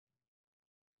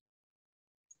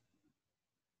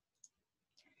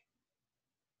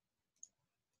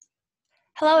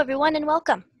Hello, everyone, and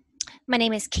welcome. My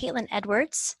name is Caitlin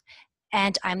Edwards,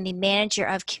 and I'm the Manager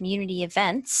of Community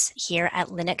Events here at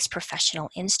Linux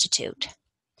Professional Institute.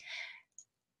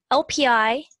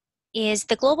 LPI is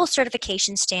the global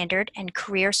certification standard and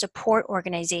career support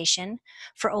organization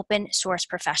for open source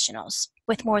professionals.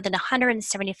 With more than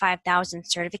 175,000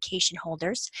 certification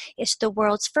holders, it's the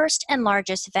world's first and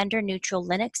largest vendor-neutral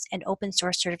Linux and open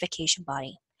source certification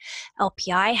body.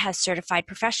 LPI has certified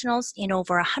professionals in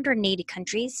over 180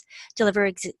 countries,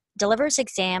 delivers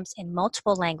exams in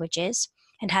multiple languages,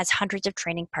 and has hundreds of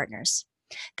training partners.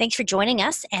 Thanks for joining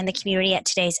us and the community at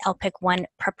today's LPIC-1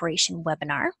 preparation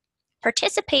webinar.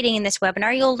 Participating in this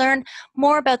webinar, you'll learn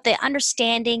more about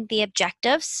understanding the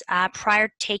objectives prior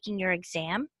to taking your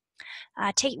exam.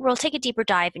 We'll take a deeper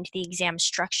dive into the exam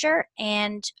structure,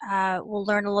 and we'll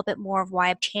learn a little bit more of why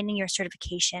obtaining your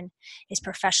certification is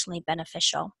professionally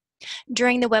beneficial.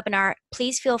 During the webinar,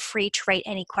 please feel free to write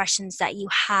any questions that you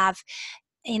have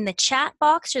in the chat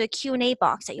box or the Q&A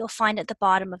box that you'll find at the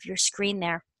bottom of your screen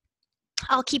there.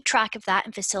 I'll keep track of that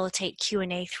and facilitate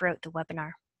Q&A throughout the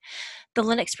webinar. The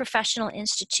Linux Professional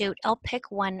Institute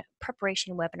LPIC-1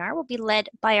 preparation webinar will be led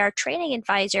by our training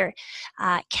advisor,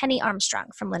 Kenny Armstrong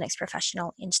from Linux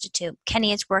Professional Institute. Kenny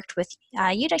has worked with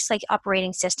Unix-like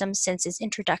operating systems since his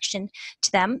introduction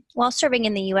to them while serving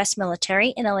in the U.S. military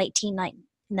in the late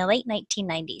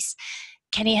 1990s.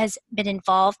 Kenny has been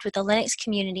involved with the Linux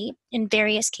community in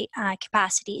various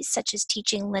capacities, such as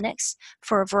teaching Linux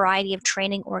for a variety of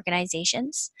training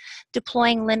organizations,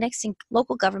 deploying Linux in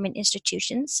local government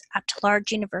institutions up to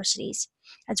large universities,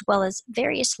 as well as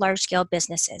various large-scale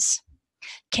businesses.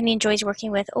 Kenny enjoys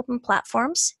working with open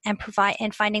platforms and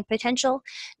finding potential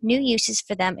new uses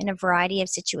for them in a variety of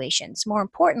situations. More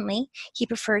importantly, he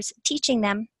prefers teaching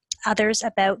others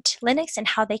about Linux and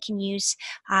how they can use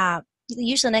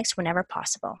Linux whenever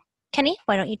possible. Kenny,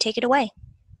 why don't you take it away?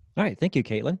 All right, thank you,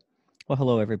 Caitlin. Well,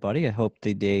 hello, everybody. I hope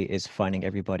the day is finding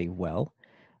everybody well.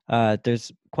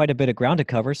 There's quite a bit of ground to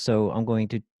cover, so I'm going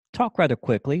to talk rather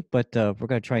quickly, but we're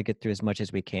going to try and get through as much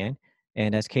as we can.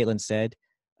 And as Caitlin said,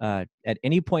 at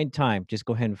any point in time, just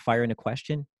go ahead and fire in a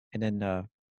question, and then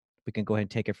we can go ahead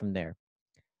and take it from there.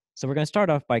 So we're going to start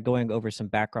off by going over some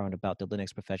background about the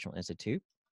Linux Professional Institute.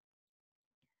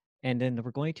 And then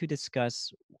we're going to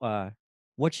discuss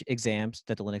which exams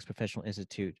that the Linux Professional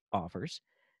Institute offers,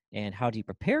 and how do you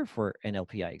prepare for an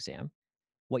LPI exam,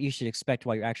 what you should expect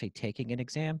while you're actually taking an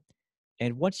exam,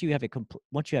 and once you have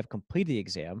completed the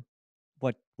exam,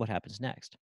 what happens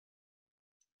next.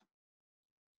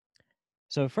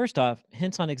 So first off,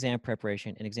 hints on exam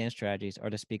preparation and exam strategies are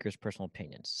the speaker's personal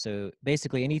opinions. So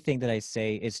basically anything that I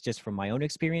say is just from my own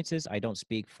experiences. I don't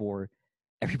speak for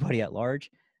everybody at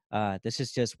large. This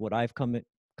is just what I've come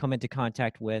into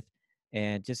contact with,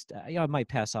 and just I might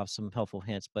pass off some helpful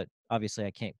hints, but obviously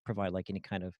I can't provide like any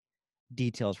kind of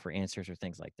details for answers or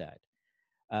things like that.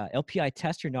 LPI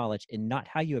tests your knowledge and not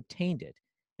how you obtained it.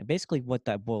 And basically what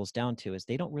that boils down to is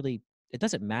it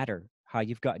doesn't matter how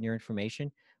you've gotten your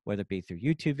information, whether it be through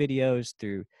YouTube videos,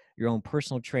 through your own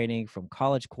personal training, from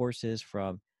college courses,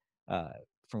 from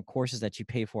courses that you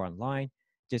pay for online.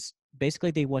 Just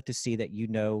basically they want to see that you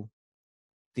know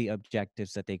the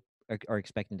objectives that they are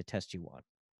expecting to test you on.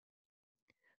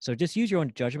 So just use your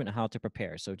own judgment on how to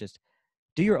prepare. So just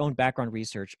do your own background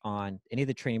research on any of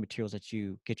the training materials that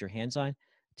you get your hands on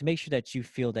to make sure that you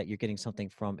feel that you're getting something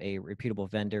from a reputable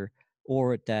vendor,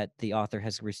 or that the author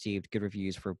has received good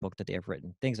reviews for a book that they have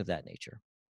written, things of that nature.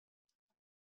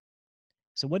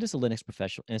 So what is the Linux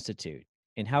Professional Institute,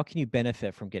 and how can you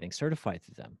benefit from getting certified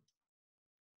through them?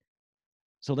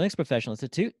 So Linux Professional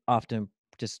Institute, often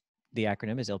just the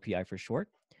acronym is LPI for short.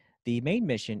 The main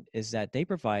mission is that they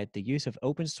provide the use of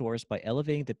open source by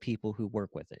elevating the people who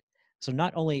work with it. So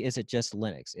not only is it just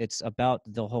Linux, it's about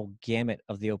the whole gamut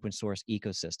of the open source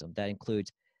ecosystem. That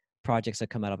includes projects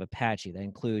that come out of Apache. That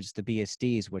includes the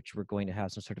BSDs, which we're going to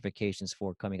have some certifications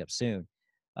for coming up soon.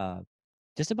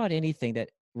 Just about anything that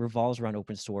revolves around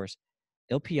open source,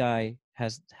 LPI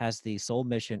has the sole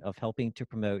mission of helping to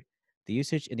promote the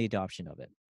usage and the adoption of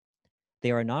it. They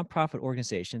are a nonprofit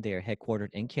organization. They are headquartered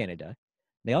in Canada.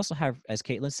 They also have, as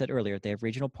Caitlin said earlier, they have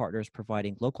regional partners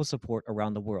providing local support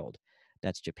around the world.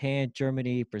 That's Japan,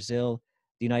 Germany, Brazil,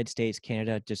 the United States,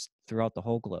 Canada, just throughout the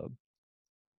whole globe.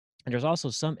 And there's also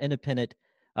some independent,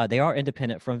 they are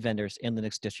independent from vendors in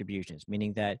Linux distributions,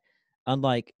 meaning that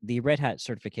unlike the Red Hat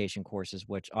certification courses,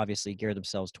 which obviously gear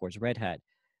themselves towards Red Hat,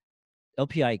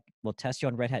 LPI will test you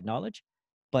on Red Hat knowledge,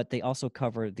 but they also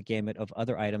cover the gamut of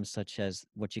other items such as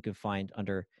what you can find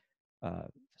under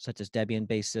such as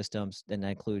Debian-based systems, and that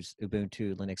includes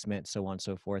Ubuntu, Linux Mint, so on and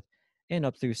so forth, and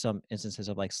up through some instances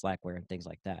of like Slackware and things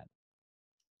like that.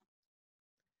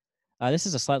 This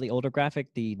is a slightly older graphic.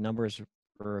 The numbers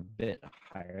are a bit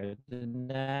higher than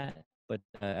that, but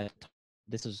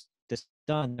this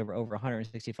done. There were over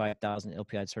 165,000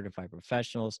 LPI certified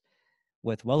professionals,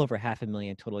 with well over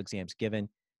 500,000 total exams given,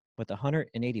 with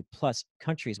 180 plus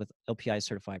countries with LPI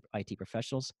certified IT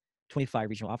professionals, 25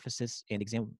 regional offices, and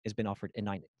exam has been offered in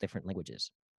 9 different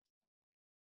languages.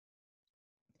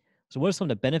 So, what are some of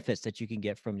the benefits that you can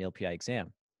get from the LPI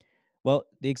exam? Well,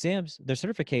 the exams, their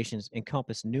certifications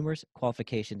encompass numerous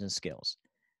qualifications and skills.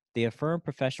 They affirm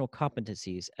professional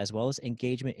competencies as well as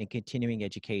engagement in continuing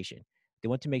education. They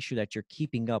want to make sure that you're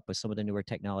keeping up with some of the newer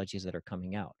technologies that are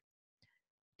coming out.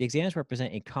 The exams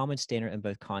represent a common standard in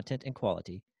both content and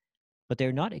quality, but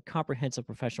they're not a comprehensive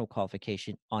professional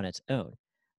qualification on its own,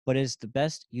 but is the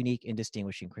best, unique, and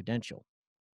distinguishing credential.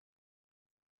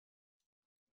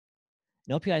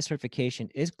 An LPI certification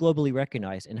is globally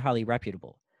recognized and highly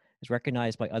reputable. It's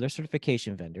recognized by other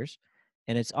certification vendors,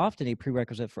 and it's often a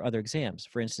prerequisite for other exams.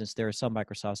 For instance, there are some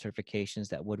Microsoft certifications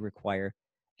that would require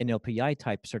an LPI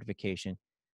type certification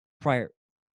prior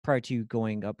prior to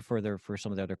going up further for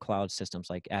some of the other cloud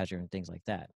systems like Azure and things like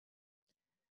that.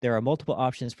 There are multiple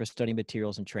options for study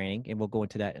materials and training, and we'll go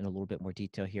into that in a little bit more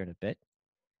detail here in a bit.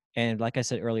 And like I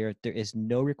said earlier, there is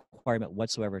no requirement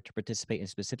whatsoever to participate in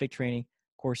specific training,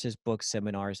 courses, books,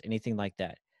 seminars, anything like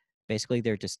that. Basically,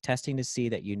 they're just testing to see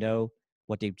that you know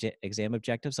what the exam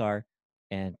objectives are,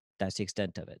 and that's the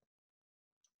extent of it.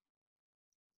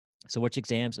 So, which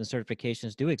exams and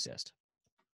certifications do exist?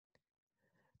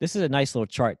 This is a nice little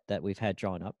chart that we've had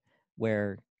drawn up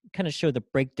where kind of show the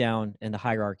breakdown and the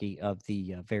hierarchy of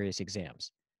the various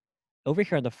exams. Over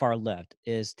here on the far left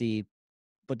is the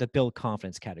build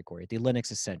confidence category, the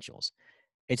Linux essentials.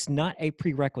 It's not a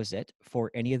prerequisite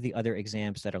for any of the other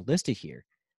exams that are listed here,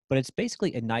 but it's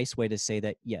basically a nice way to say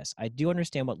that, yes, I do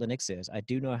understand what Linux is. I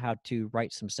do know how to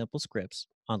write some simple scripts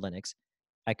on Linux.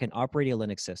 I can operate a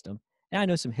Linux system, and I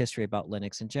know some history about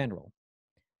Linux in general.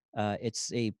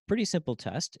 It's a pretty simple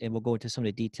test, and we'll go into some of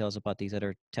the details about these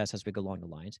other tests as we go along the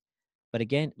lines. But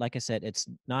again, like I said, it's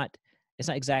not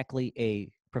exactly a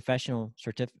professional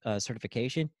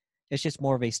certification. It's just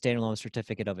more of a standalone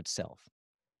certificate of itself.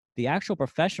 The actual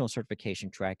professional certification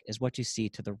track is what you see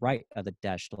to the right of the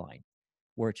dashed line,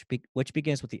 which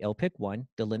begins with the LPIC-1,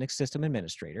 the Linux System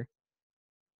Administrator,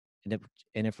 and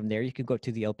then from there you can go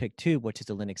to the LPIC-2, which is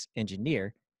the Linux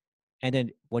Engineer, and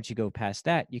then once you go past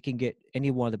that, you can get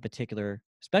any one of the particular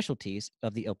specialties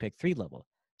of the LPIC-3 level,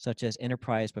 such as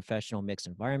Enterprise Professional Mixed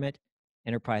Environment,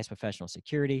 Enterprise Professional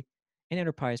Security, and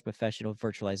Enterprise Professional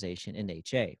Virtualization in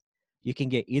HA. You can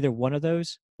get either one of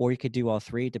those, or you could do all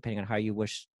three, depending on how you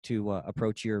wish to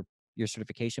approach your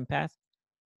certification path.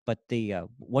 But the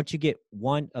once you get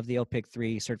one of the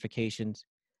LPIC-3 certifications,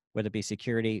 whether it be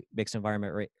security, mixed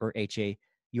environment, or HA,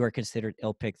 you are considered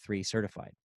LPIC-3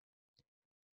 certified.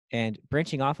 And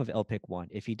branching off of LPIC-1,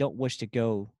 if you don't wish to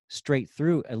go straight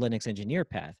through a Linux engineer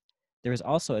path, there is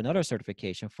also another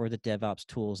certification for the DevOps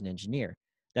tools and engineer.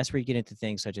 That's where you get into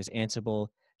things such as Ansible,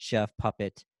 Chef,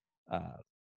 Puppet, uh,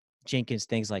 Jenkins,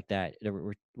 things like that,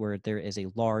 where there is a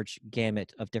large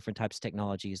gamut of different types of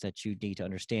technologies that you need to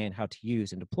understand how to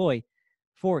use and deploy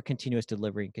for continuous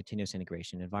delivery and continuous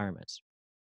integration environments.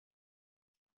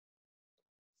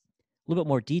 A little bit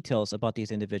more details about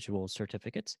these individual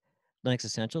certificates. Linux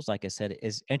Essentials, like I said,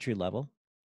 is entry level.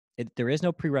 There is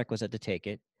no prerequisite to take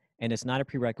it, and it's not a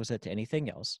prerequisite to anything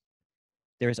else.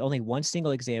 There is only one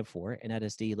single exam for it, and that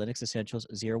is the Linux Essentials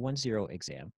 010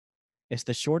 exam. It's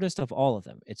the shortest of all of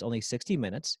them. It's only 60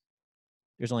 minutes.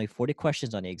 There's only 40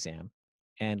 questions on the exam,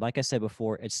 and like I said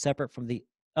before, it's separate from the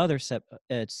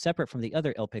it's separate from the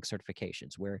other LPIC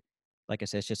certifications, where, like I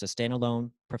said, it's just a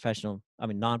standalone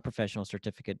non-professional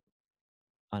certificate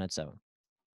on its own.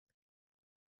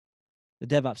 The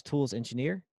DevOps tools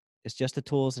engineer is just the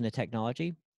tools and the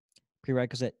technology.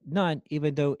 Prerequisite none,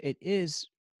 even though it is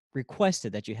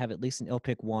requested that you have at least an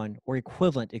LPIC-1 or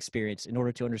equivalent experience in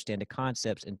order to understand the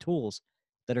concepts and tools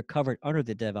that are covered under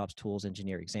the DevOps tools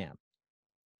engineer exam.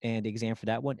 And the exam for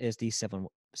that one is the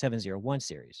 701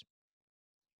 series.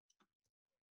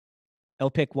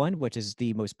 LPIC-1, which is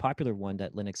the most popular one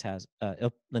that Linux has,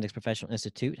 Linux Professional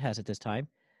Institute has at this time,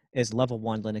 is level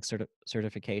 1 Linux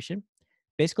certification.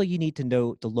 Basically, you need to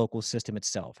know the local system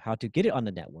itself, how to get it on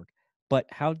the network, but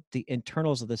how the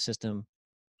internals of the system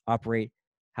operate,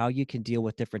 how you can deal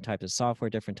with different types of software,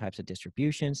 different types of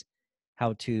distributions,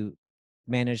 how to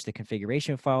manage the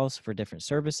configuration files for different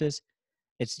services.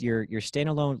 It's your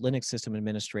standalone Linux system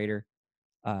administrator.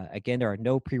 Again, there are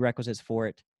no prerequisites for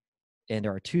it, and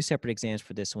there are two separate exams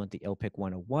for this one, the LPIC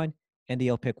 101 and the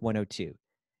LPIC 102.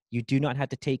 You do not have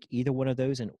to take either one of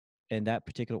those in that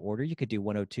particular order. You could do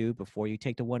 102 before you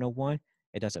take the 101.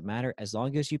 It doesn't matter. As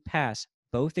long as you pass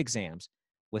both exams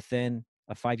within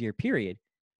a 5-year period,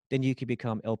 then you can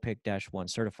become LPIC-1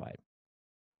 certified.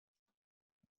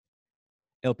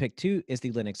 LPIC-2 is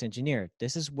the Linux engineer.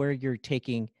 This is where you're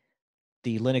taking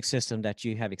the Linux system that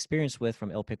you have experience with from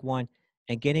LPIC-1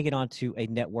 and getting it onto a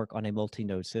network on a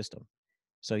multi-node system.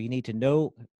 So you need to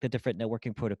know the different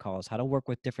networking protocols, how to work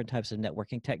with different types of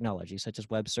networking technology, such as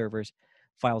web servers,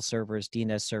 file servers,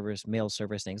 DNS servers, mail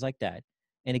servers, things like that.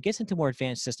 And it gets into more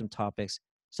advanced system topics,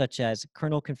 such as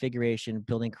kernel configuration,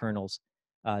 building kernels,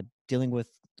 dealing with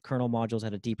kernel modules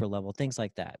at a deeper level, things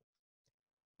like that.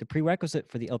 The prerequisite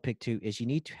for the LPIC-2 is you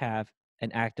need to have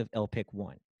an active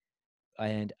LPIC-1.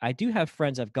 And I do have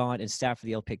friends that have gone and sat for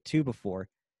the LPIC-2 before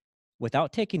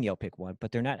without taking the LPIC-1,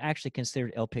 but they're not actually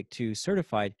considered LPIC-2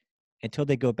 certified until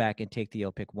they go back and take the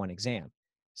LPIC-1 exam.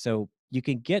 So you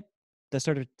can get the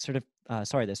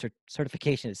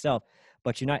certification itself,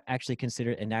 but you're not actually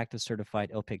considered an active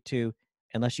certified LPIC-2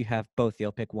 unless you have both the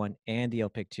LPIC-1 and the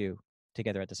LPIC-2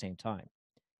 together at the same time.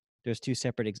 There's two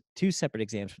separate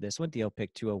exams for this one, the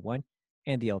LPIC-201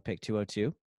 and the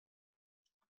LPIC-202.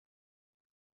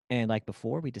 And like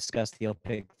before, we discussed the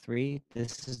LPIC-3.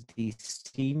 This is the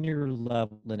senior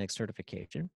level Linux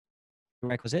certification.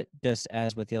 Requisite, just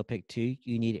as with the LPIC-2,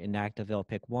 you need an active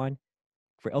LPIC-1.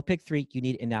 For LPIC-3, you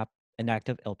need an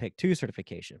active LPIC-2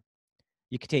 certification.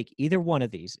 You can take either one of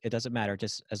these. It doesn't matter.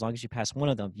 Just as long as you pass one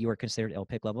of them, you are considered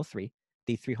LPIC level 3.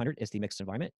 The 300 is the mixed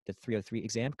environment. The 303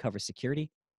 exam covers security.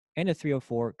 And the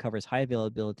 304 covers high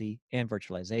availability and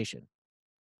virtualization.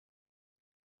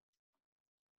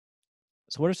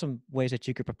 So what are some ways that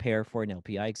you could prepare for an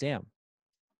LPI exam?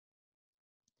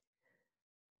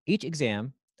 Each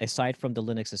exam, aside from the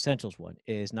Linux Essentials one,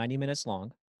 is 90 minutes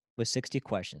long with 60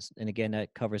 questions. And again,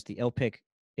 that covers the LPIC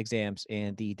exams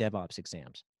and the DevOps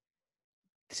exams.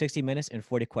 60 minutes and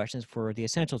 40 questions for the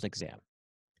Essentials exam.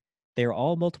 They are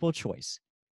all multiple choice.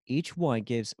 Each one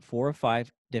gives 4 or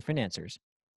 5 different answers,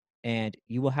 and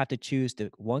you will have to choose the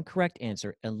one correct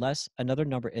answer unless another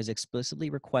number is explicitly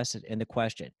requested in the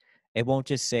question. It won't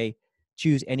just say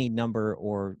choose any number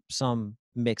or some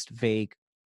mixed vague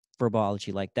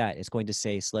verbology like that. It's going to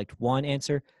say select one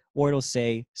answer, or it'll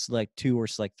say select 2 or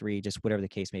select 3, just whatever the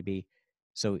case may be.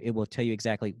 So it will tell you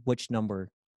exactly which number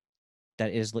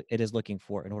that it is looking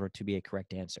for in order to be a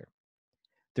correct answer.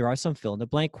 There are some fill in the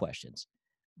blank questions.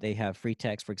 They have free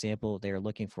text. For example, they are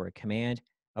looking for a command,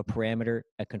 a parameter,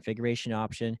 a configuration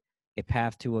option, a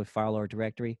path to a file or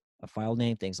directory, a file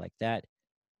name, things like that.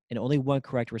 And only one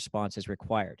correct response is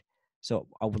required. So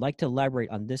I would like to elaborate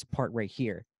on this part right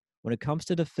here. When it comes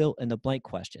to the fill in the blank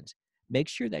questions, make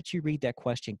sure that you read that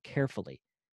question carefully.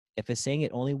 If it's saying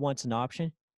it only wants an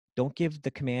option, don't give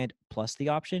the command plus the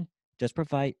option, just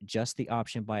provide just the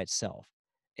option by itself.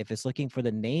 If it's looking for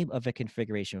the name of a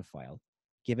configuration file,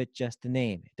 give it just the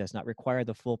name. It does not require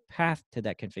the full path to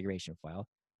that configuration file,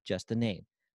 just the name.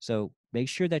 So make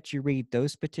sure that you read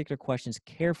those particular questions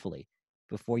carefully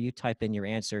before you type in your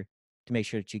answer to make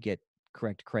sure that you get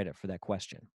correct credit for that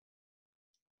question.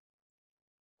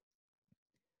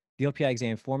 The LPI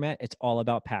exam format, it's all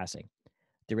about passing.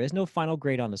 There is no final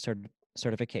grade on the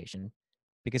certification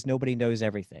because nobody knows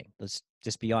everything. Let's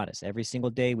just be honest. Every single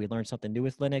day we learn something new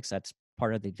with Linux. That's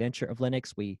part of the adventure of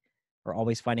Linux. We are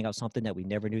always finding out something that we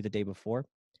never knew the day before.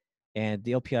 And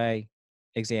the LPI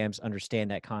exams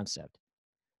understand that concept.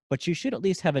 But you should at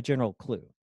least have a general clue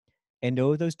and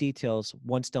know those details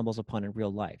one stumbles upon in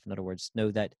real life. In other words, know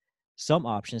that some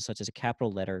options, such as a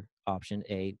capital letter option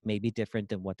A, may be different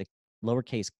than what the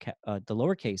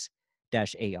lowercase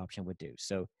dash A option would do.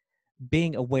 So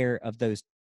being aware of those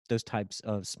types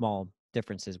of small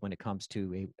differences when it comes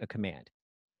to a command.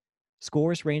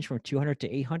 Scores range from 200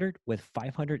 to 800, with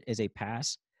 500 is a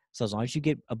pass. So as long as you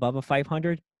get above a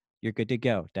 500, you're good to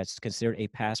go. That's considered a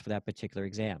pass for that particular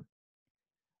exam.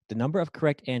 The number of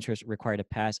correct answers required to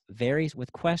pass varies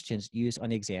with questions used on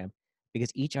the exam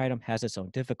because each item has its own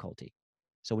difficulty.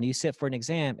 So when you sit for an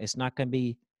exam, it's not going to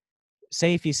be,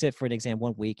 say if you sit for an exam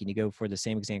one week and you go for the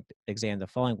same exam the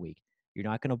following week, you're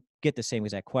not going to get the same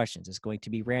exact questions. It's going to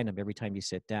be random every time you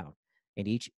sit down. And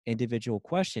each individual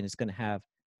question is going to have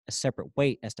a separate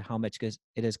weight as to how much it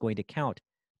is going to count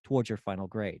towards your final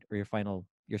grade or your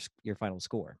final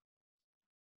score.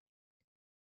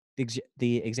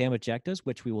 The exam objectives,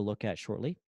 which we will look at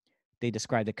shortly, they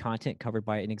describe the content covered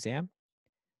by an exam.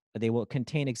 They will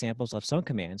contain examples of some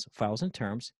commands, files, and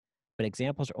terms, but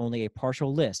examples are only a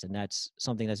partial list, and that's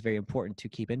something that's very important to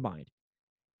keep in mind.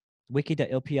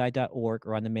 Wiki.lpi.org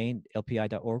or on the main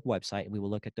lpi.org website, and we will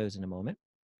look at those in a moment.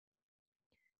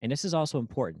 And this is also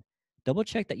important. double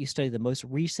check that you study the most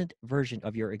recent version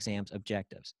of your exam's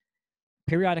objectives.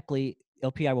 Periodically,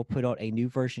 LPI will put out a new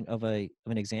version of an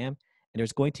exam, and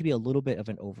there's going to be a little bit of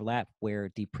an overlap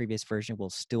where the previous version will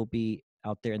still be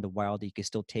out there in the wild. You can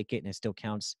still take it, and it still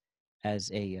counts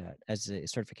as a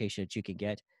certification that you can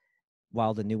get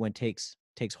while the new one takes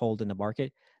hold in the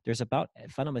market. There's about,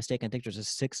 if I'm not mistaken, I think there's a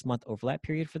 6-month overlap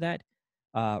period for that.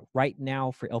 Right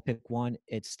now for LPIC-1,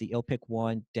 it's the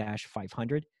LPIC-1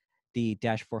 500. The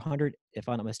 400, if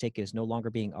I'm not mistaken, is no longer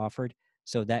being offered.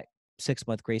 So that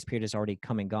 6-month grace period is already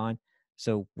come and gone.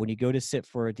 So when you go to sit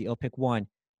for the LPIC-1,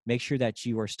 make sure that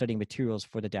you are studying materials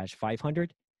for the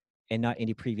 500 and not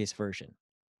any previous version.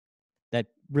 That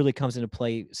really comes into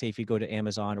play, say, if you go to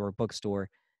Amazon or a bookstore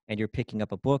and you're picking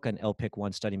up a book on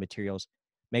LPIC-1 study materials,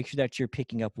 make sure that you're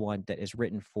picking up one that is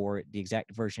written for the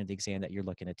exact version of the exam that you're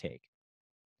looking to take.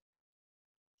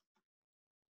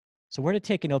 So where to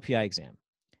take an LPI exam?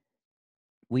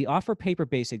 We offer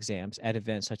paper-based exams at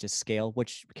events such as Scale,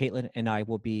 which Caitlin and I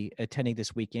will be attending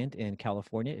this weekend in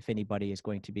California, if anybody is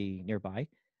going to be nearby.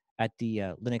 At the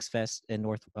Linux Fest in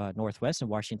Northwest in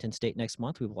Washington State next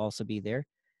month, we will also be there.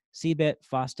 CBIT,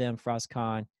 FOSDEM,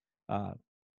 FrostCon,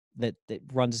 that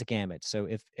runs the gamut. So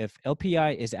if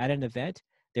LPI is at an event,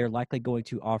 they're likely going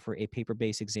to offer a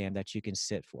paper-based exam that you can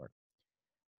sit for.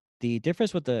 The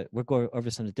difference with we'll go over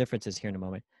some of the differences here in a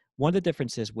moment. One of the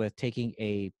differences with taking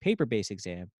a paper-based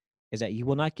exam is that you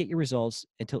will not get your results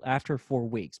until after 4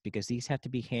 weeks, because these have to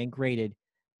be hand graded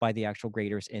by the actual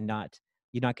graders, and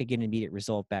you're not going to get an immediate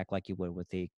result back like you would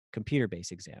with a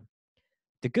computer-based exam.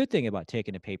 The good thing about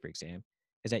taking a paper exam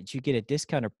is that you get a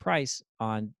discounted price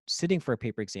on sitting for a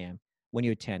paper exam when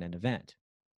you attend an event.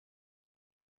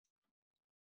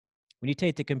 When you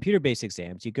take the computer-based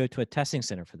exams, you go to a testing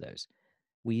center for those.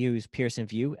 We use Pearson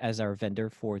VUE as our vendor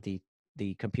for the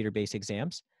computer-based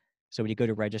exams. So when you go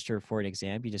to register for an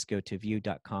exam, you just go to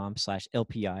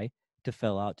vue.com/LPI to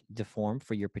fill out the form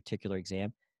for your particular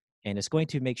exam. And it's going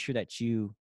to make sure that you're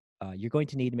going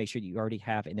to need to make sure that you already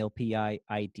have an LPI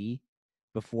ID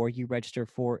before you register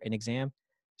for an exam,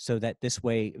 so that this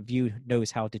way VUE knows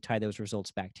how to tie those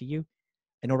results back to you.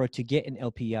 In order to get an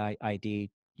LPI ID,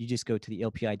 you just go to the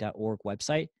lpi.org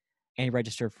website and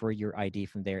register for your ID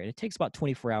from there. And it takes about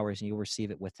 24 hours and you'll receive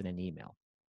it within an email.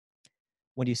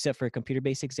 When you sit for a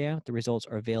computer-based exam, the results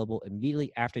are available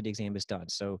immediately after the exam is done.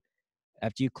 So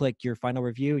after you click your final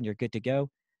review and you're good to go,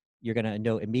 you're going to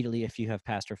know immediately if you have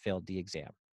passed or failed the exam.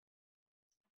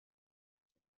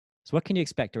 So what can you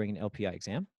expect during an LPI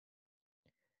exam?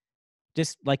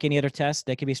 Just like any other test,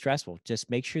 that can be stressful. Just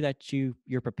make sure that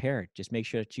you're prepared. Just make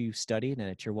sure that you studied and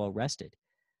that you're well rested.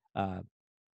 Uh,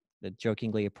 the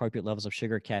jokingly appropriate levels of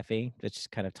sugar, caffeine, that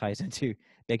just kind of ties into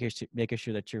making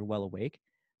sure that you're well awake.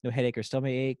 No headache or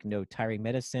stomach ache, no tiring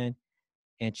medicine,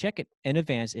 and check it in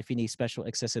advance if you need special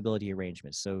accessibility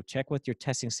arrangements. So check with your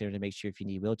testing center to make sure if you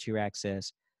need wheelchair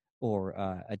access or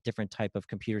a different type of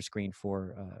computer screen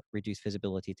for reduced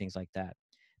visibility, things like that.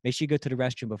 Make sure you go to the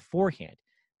restroom beforehand,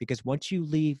 because once you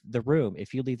leave the room,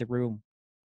 if you leave the room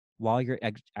while you're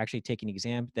actually taking the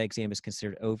exam, that exam is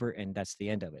considered over and that's the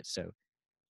end of it. So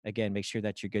again, make sure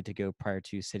that you're good to go prior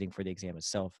to sitting for the exam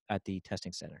itself at the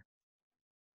testing center.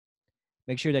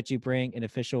 Make sure that you bring an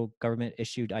official government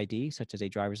issued ID, such as a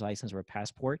driver's license or a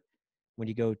passport, when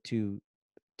you go to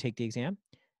take the exam.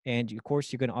 And of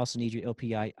course, you're going to also need your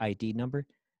LPI ID number.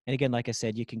 And again, like I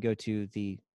said, you can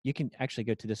actually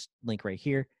go to this link right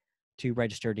here to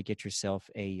register to get yourself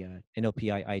an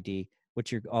LPI ID,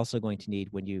 which you're also going to need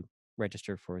when you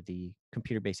register for the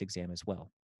computer-based exam as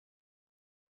well.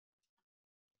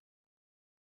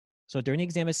 So during the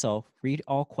exam itself, read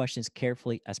all questions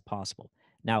carefully as possible.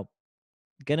 Now,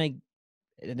 and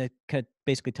it kind of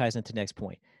basically ties into the next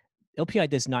point. LPI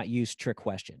does not use trick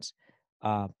questions,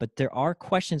 but there are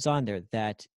questions on there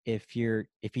that if you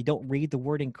don't read the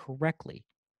wording correctly,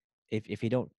 if you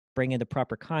don't bring in the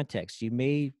proper context, you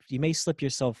may slip up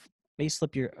yourself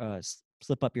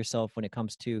when it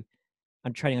comes to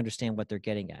trying to understand what they're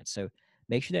getting at. So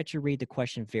make sure that you read the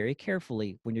question very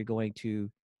carefully when you're going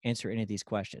to answer any of these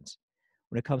questions.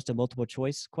 When it comes to multiple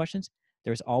choice questions,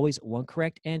 there's always one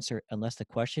correct answer unless the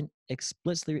question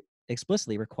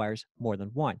explicitly requires more than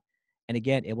one. And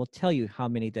again, it will tell you how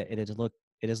many that it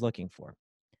is looking for.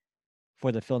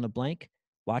 For the fill in the blank,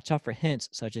 watch out for hints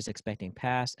such as expecting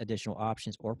past, additional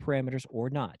options, or parameters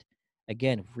or not.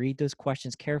 Again, read those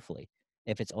questions carefully.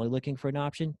 If it's only looking for an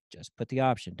option, just put the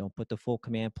option. Don't put the full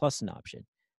command plus an option.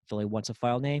 If it only wants a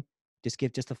file name, just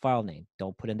give just the file name.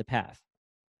 Don't put in the path.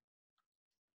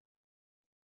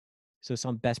 So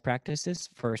some best practices: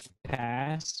 first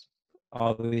pass,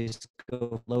 Always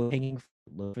go low hanging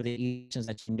fruit, look for the questions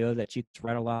that you know that you can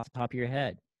rattle off the top of your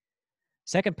head.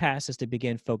 Second pass is to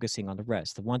begin focusing on the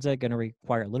rest, the ones that are going to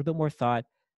require a little bit more thought,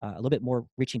 a little bit more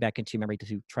reaching back into your memory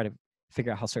to try to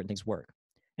figure out how certain things work.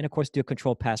 And of course, do a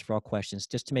control pass for all questions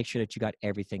just to make sure that you got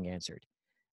everything answered.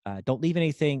 Don't leave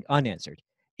anything unanswered.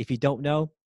 If you don't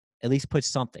know, at least put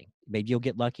something. Maybe you'll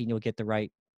get lucky and you'll get the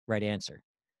right answer.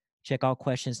 Check all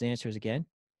questions and answers again.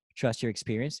 Trust your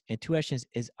experience. Intuition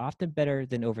is often better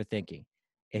than overthinking.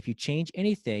 If you change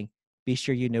anything, be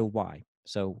sure you know why.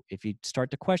 So if you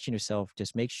start to question yourself,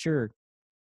 just make sure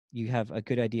you have a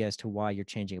good idea as to why you're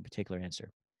changing a particular answer.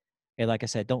 And like I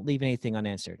said, don't leave anything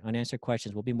unanswered. Unanswered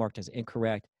questions will be marked as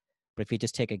incorrect. But if you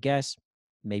just take a guess,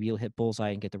 maybe you'll hit bullseye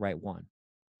and get the right one.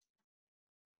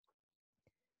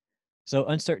 So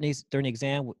uncertainties during the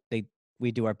exam,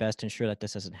 we do our best to ensure that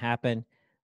this doesn't happen,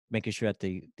 making sure that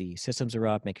the systems are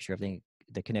up, making sure everything,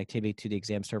 the connectivity to the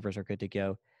exam servers are good to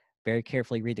go. Very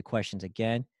carefully read the questions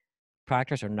again.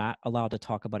 Proctors are not allowed to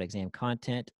talk about exam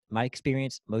content. My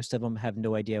experience, most of them have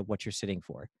no idea what you're sitting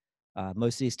for.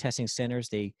 Most of these testing centers,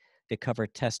 they cover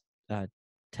uh,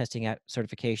 testing out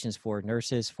certifications for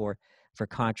nurses, for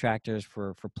contractors,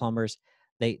 for plumbers.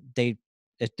 They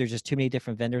if there's just too many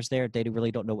different vendors there. They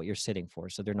really don't know what you're sitting for,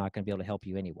 so they're not going to be able to help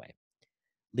you anyway.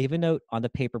 Leave a note on the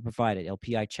paper provided.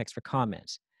 LPI checks for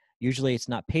comments. Usually it's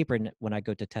not paper when I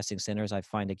go to testing centers. I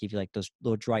find they give you like those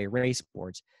little dry erase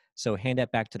boards. So hand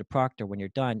that back to the proctor when you're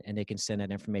done and they can send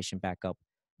that information back up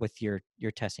with your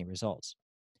testing results.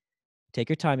 Take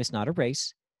your time. It's not a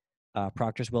race.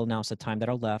 Proctors will announce the time that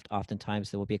are left.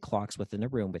 Oftentimes there will be clocks within the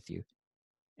room with you.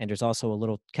 And there's also a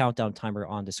little countdown timer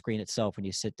on the screen itself when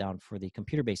you sit down for the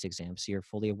computer-based exam. So you're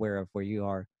fully aware of where you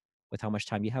are with how much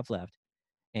time you have left.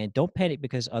 And don't panic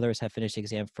because others have finished the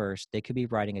exam first. They could be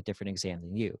writing a different exam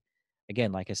than you.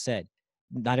 Again, like I said,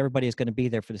 not everybody is going to be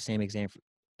there for the same exam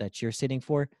that you're sitting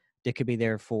for. They could be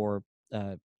there for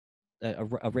uh,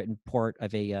 a written part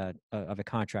of a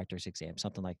contractor's exam,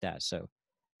 something like that. So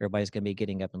everybody's going to be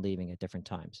getting up and leaving at different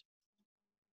times.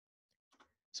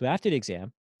 So after the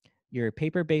exam, your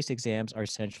paper-based exams are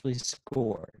essentially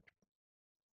scored.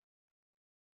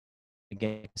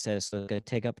 Again, it says so it's going to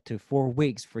take up to 4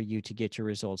 weeks for you to get your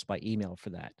results by email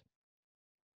for that.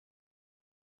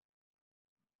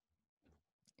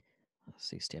 Let's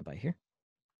see, stand by here.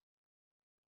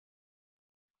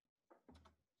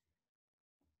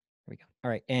 There we go.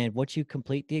 All right, and once you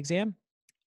complete the exam,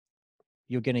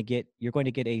 you're going to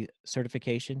get a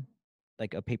certification,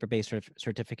 like a paper-based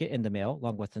certificate in the mail,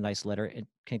 along with a nice letter and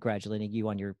congratulating you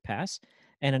on your pass,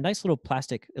 and a nice little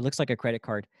plastic. It looks like a credit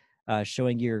card,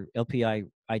 showing your LPI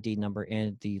ID number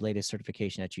and the latest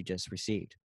certification that you just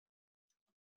received.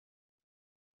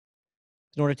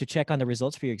 In order to check on the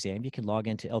results for your exam, you can log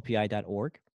into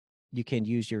lpi.org. You can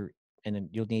use and then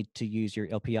you'll need to use your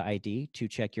LPI ID to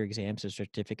check your exams and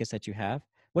certificates that you have,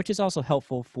 which is also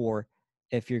helpful for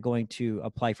if you're going to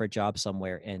apply for a job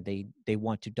somewhere and they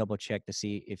want to double check to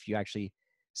see if you actually,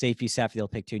 say if you sat for the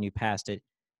LPIC 2 and you passed it,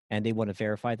 and they want to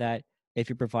verify that. If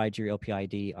you provide your LPI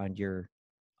ID on your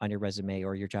resume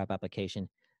or your job application,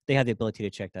 they have the ability to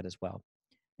check that as well.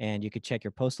 And you could check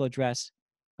your postal address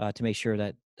to make sure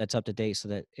that that's up to date, so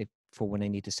that if for when they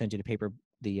need to send you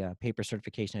the paper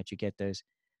certification that you get those,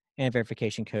 and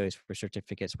verification codes for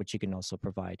certificates, which you can also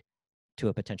provide to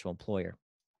a potential employer.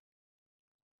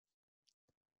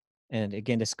 And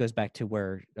again, this goes back to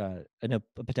where a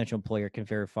potential employer can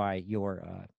verify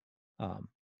your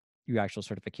actual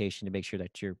certification to make sure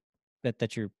that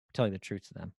that you're telling the truth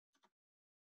to them.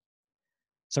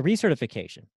 So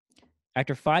recertification.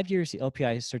 After 5 years, the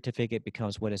LPI certificate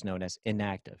becomes what is known as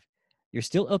inactive. You're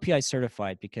still LPI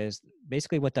certified because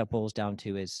basically what that boils down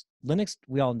to is Linux,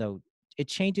 we all know it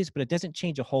changes, but it doesn't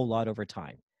change a whole lot over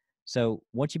time. So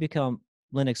once you become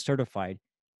Linux certified,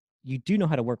 you do know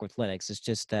how to work with Linux. It's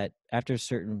just that after a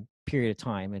certain period of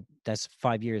time, and that's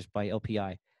 5 years by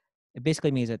LPI, it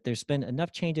basically means that there's been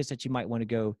enough changes that you might want to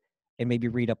go and maybe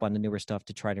read up on the newer stuff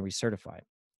to try to recertify.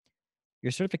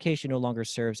 Your certification no longer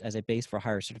serves as a base for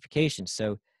higher certifications.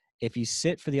 So if you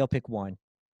sit for the LPIC-1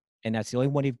 and that's the only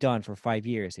one you've done for 5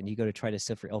 years, and you go to try to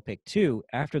sit for LPIC-2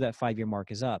 after that 5-year mark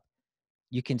is up,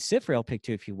 you can sit for LPIC-2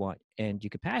 if you want and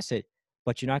you could pass it,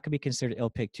 but you're not going to be considered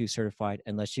LPIC-2 certified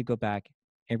unless you go back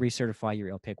and recertify your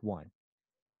LPIC-1.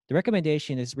 The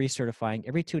recommendation is recertifying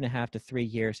every 2.5 to 3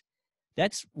 years.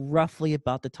 That's roughly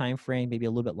about the time frame, maybe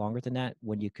a little bit longer than that,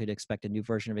 when you could expect a new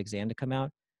version of exam to come out.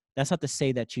 That's not to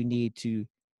say that you need to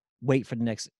wait for the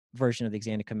next version of the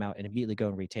exam to come out and immediately go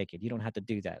and retake it. You don't have to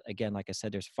do that. Again, like I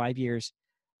said, there's 5 years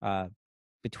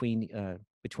between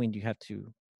you have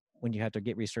to when you have to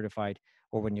get recertified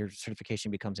or when your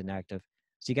certification becomes inactive.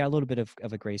 So you got a little bit of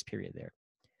a grace period there.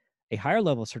 A higher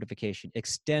level certification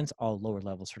extends all lower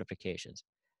level certifications.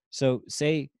 So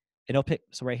say an LPIC,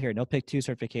 so right here, an LPIC-2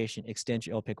 certification extends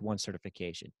your LPIC-1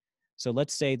 certification. So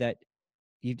let's say that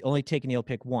you've only taken the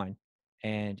LPIC-1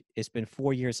 and it's been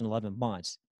 4 years and 11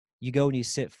 months. You go and you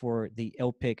sit for the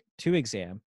LPIC-2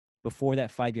 exam before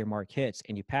that 5-year mark hits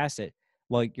and you pass it.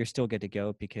 Well, you're still good to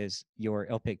go because your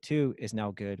LPIC-2 is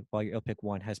now good while your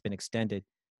LPIC-1 has been extended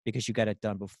because you got it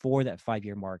done before that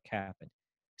 5-year mark happened.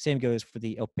 Same goes for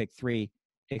the LPIC-3,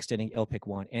 extending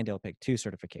LPIC-1 and LPIC-2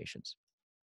 certifications.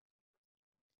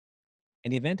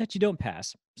 In the event that you don't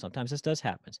pass, sometimes this does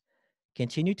happen,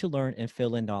 continue to learn and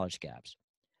fill in knowledge gaps.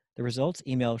 The results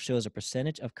email shows a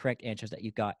percentage of correct answers that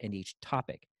you got in each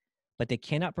topic, but they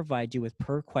cannot provide you with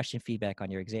per question feedback on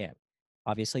your exam.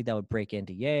 Obviously, that would break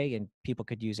into Yay, and people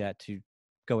could use that to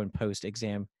go and post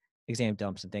exam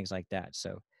dumps and things like that.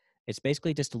 So it's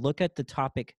basically just to look at the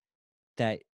topic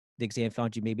that the exam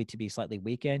found you maybe to be slightly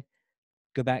weak in,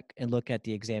 go back and look at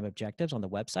the exam objectives on the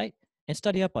website and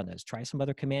study up on those. Try some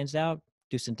other commands out,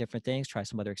 do some different things, try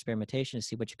some other experimentation and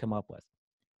see what you come up with.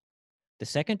 The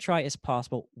second try is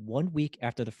possible 1 week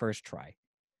after the first try.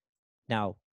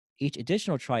 Now, each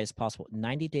additional try is possible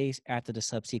 90 days after the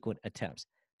subsequent attempts.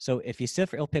 So if you sit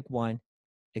for LPIC-1,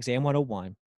 exam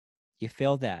 101, you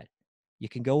fail that, you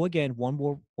can go again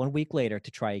 1 week later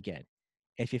to try again.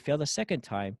 If you fail the second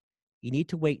time, you need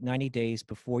to wait 90 days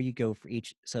before you go for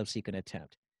each subsequent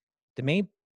attempt. The main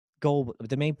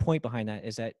point behind that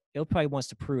is that LPI wants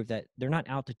to prove that they're not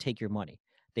out to take your money.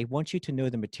 They want you to know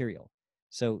the material.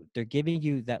 So they're giving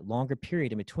you that longer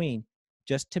period in between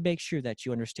just to make sure that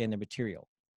you understand the material.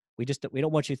 We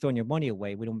don't want you throwing your money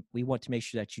away. We want to make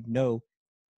sure that you know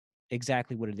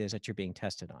exactly what it is that you're being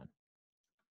tested on.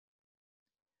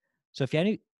 So if you have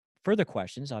any further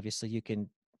questions, obviously you can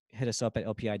hit us up at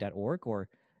lpi.org or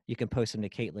you can post them to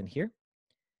Caitlin here.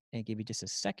 And give me just a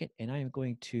second, and I am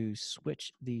going to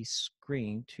switch the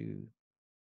screen to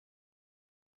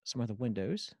some other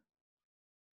windows.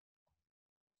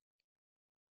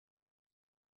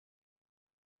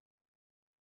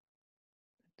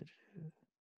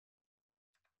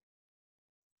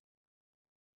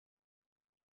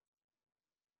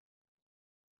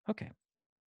 Okay.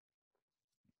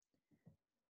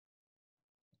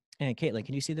 And Caitlin,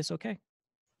 can you see this okay?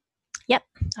 Yep,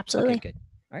 absolutely. Okay, good.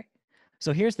 All right.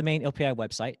 So here's the main LPI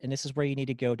website, and this is where you need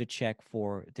to go to check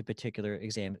for the particular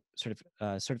exam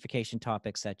certification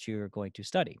topics that you're going to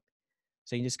study.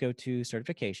 So you just go to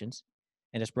certifications,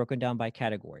 and it's broken down by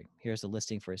category. Here's the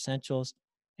listing for essentials,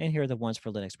 and here are the ones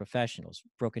for Linux professionals,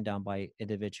 broken down by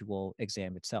individual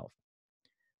exam itself.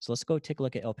 So let's go take a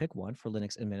look at LPIC-1 for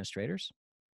Linux administrators.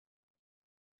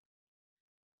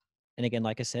 And again,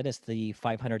 like I said, it's the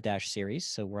 500 series.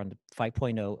 So we're on the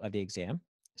 5.0 of the exam.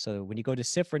 So when you go to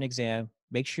sit for an exam,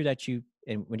 make sure that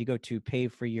and when you go to pay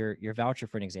for your voucher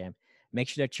for an exam, make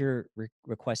sure that you're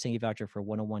requesting a voucher for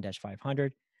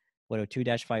 101-500,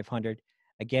 102-500.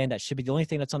 Again, that should be the only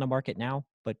thing that's on the market now,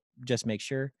 but just make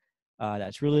sure.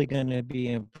 That's really going to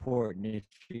be important if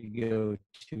you go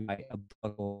to buy a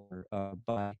book or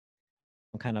buy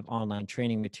some kind of online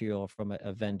training material from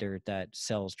a vendor that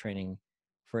sells training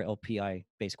for LPI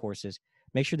based courses.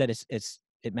 Make sure that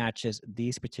it matches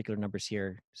these particular numbers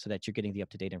here so that you're getting the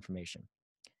up-to-date information.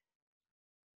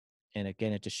 And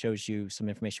again, it just shows you some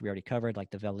information we already covered, like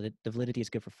the validity is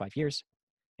good for 5 years,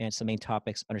 and some main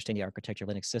topics: understand the architecture of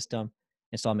Linux system,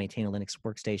 install and maintain a Linux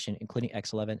workstation, including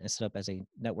X11, and set up as a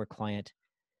network client.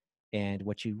 And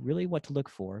what you really want to look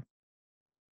for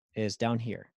is down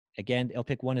here. Again,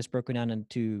 LPIC-1 is broken down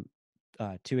into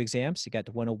 2 exams. You got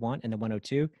the 101 and the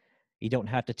 102. You don't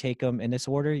have to take them in this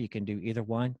order. You can do either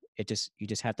one. You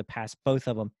just have to pass both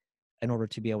of them in order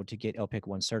to be able to get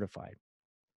LPIC-1 certified.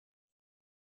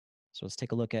 So let's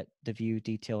take a look at the view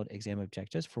detailed exam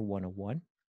objectives for 101.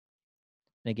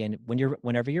 And again,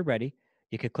 whenever you're ready,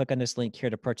 you could click on this link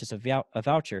here to purchase a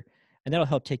voucher, and that'll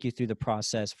help take you through the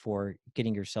process for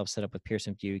getting yourself set up with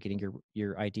Pearson VUE, getting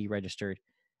your ID registered,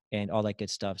 and all that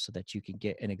good stuff, so that you can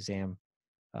get an exam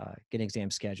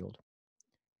scheduled.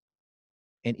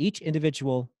 And each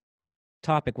individual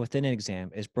topic within an exam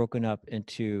is broken up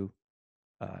into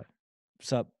uh,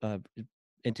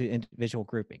 into individual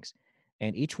groupings,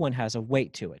 and each one has a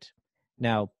weight to it.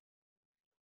 Now,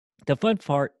 the fun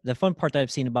part that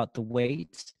I've seen about the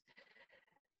weights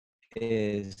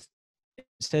is it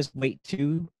says weight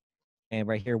 2 and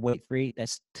right here weight 3.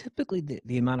 That's typically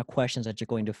the amount of questions that you're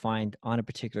going to find on a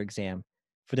particular exam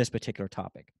for this particular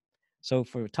topic. So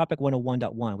for topic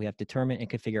 101.1, we have determine and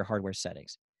configure hardware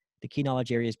settings. The key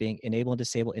knowledge areas being enable and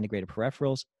disable integrated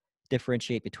peripherals,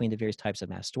 differentiate between the various types of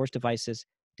mass storage devices,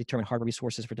 determine hardware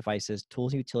resources for devices,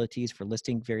 tools and utilities for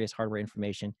listing various hardware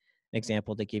information. An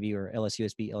example they give you are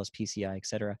LSUSB, LSPCI,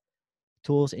 etc.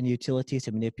 Tools and utilities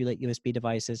to manipulate USB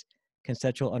devices,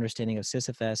 conceptual understanding of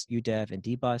sysfs, UDEV, and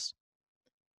dbus.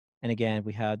 And again,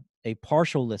 we had a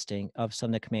partial listing of some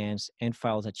of the commands and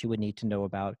files that you would need to know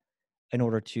about in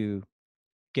order to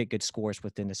get good scores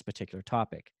within this particular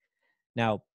topic.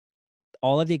 Now,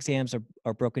 all of the exams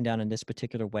are broken down in this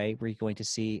particular way, where you're going to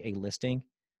see a listing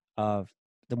of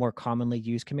the more commonly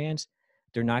used commands.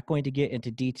 They're not going to get into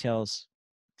details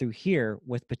through here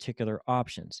with particular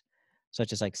options,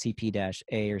 such as like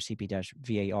CP-A or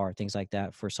CP-VAR, things like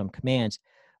that for some commands.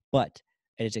 But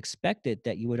it is expected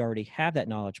that you would already have that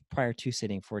knowledge prior to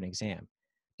sitting for an exam.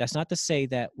 That's not to say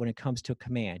that when it comes to a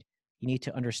command, you need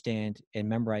to understand and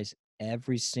memorize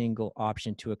every single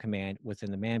option to a command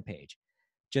within the man page.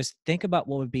 Just think about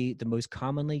what would be the most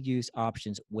commonly used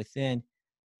options within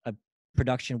a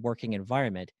production working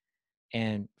environment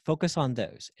and focus on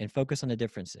those and focus on the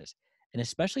differences. And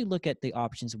especially look at the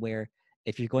options where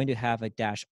if you're going to have a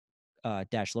dash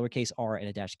lowercase r and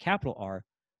a dash capital R,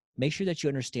 make sure that you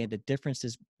understand the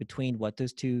differences between what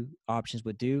those two options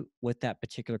would do with that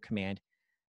particular command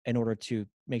in order to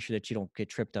make sure that you don't get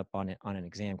tripped up on it on an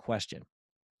exam question.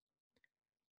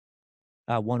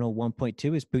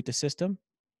 101.2 is boot the system.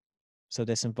 So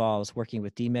this involves working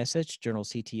with dmessage, journal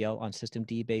CTL on system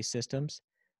D based systems,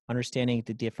 understanding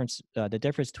the difference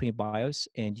between BIOS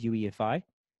and UEFI,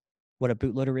 what a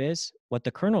bootloader is, what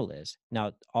the kernel is.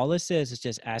 Now, all this is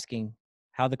just asking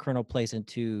how the kernel plays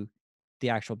into the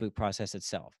actual boot process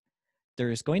itself.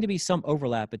 There is going to be some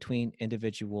overlap between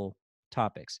individual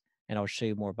topics, and I'll show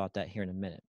you more about that here in a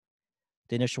minute.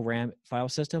 The initial RAM file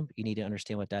system, you need to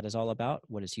understand what that is all about,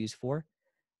 what it's used for,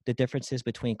 the differences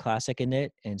between classic init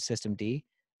and system D,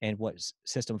 and what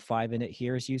system 5 init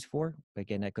here is used for.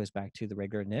 Again, that goes back to the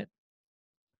regular init.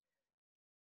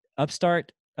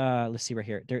 Upstart, let's see right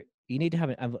here. You need to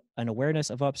have an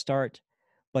awareness of Upstart,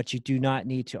 but you do not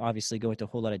need to obviously go into a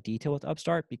whole lot of detail with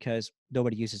Upstart because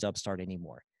nobody uses Upstart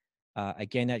anymore.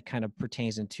 Again, that kind of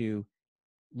pertains into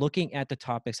looking at the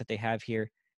topics that they have here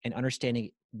and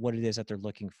understanding what it is that they're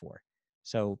looking for.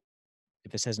 So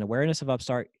if it says an awareness of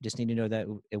Upstart, you just need to know that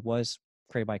it was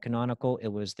created by Canonical. It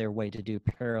was their way to do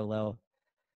parallel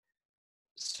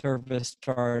service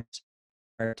starts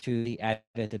prior to the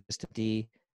advent of system D.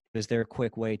 It was their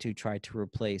quick way to try to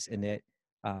replace init.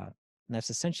 And that's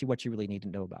essentially what you really need to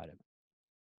know about it.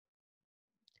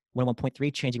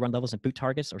 1.3, changing run levels and boot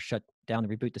targets or shut down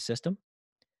and reboot the system.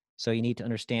 So you need to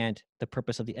understand the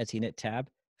purpose of the etc init tab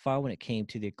file when it came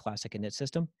to the classic init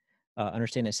system.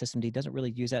 Understand that systemd doesn't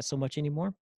really use that so much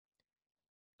anymore.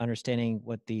 Understanding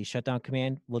what the shutdown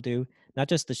command will do, not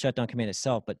just the shutdown command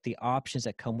itself, but the options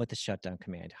that come with the shutdown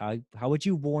command. How would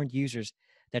you warn users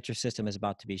that your system is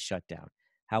about to be shut down?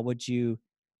 How would you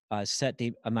set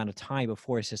the amount of time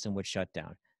before a system would shut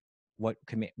down?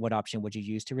 What option would you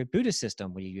use to reboot a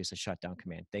system when you use a shutdown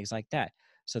command? Things like that.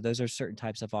 So those are certain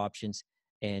types of options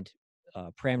and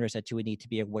parameters that you would need to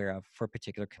be aware of for a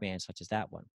particular command such as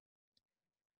that one.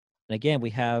 And again, we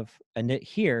have a init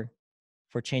here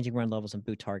for changing run levels and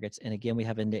boot targets. And again, we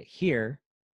have a init here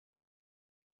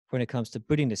when it comes to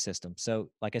booting the system. So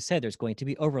like I said, there's going to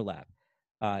be overlap.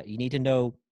 You need to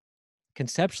know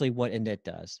conceptually what init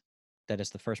does. That is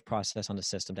the first process on the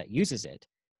system that uses it,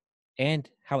 and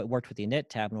how it worked with the init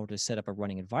tab in order to set up a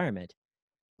running environment,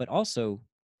 but also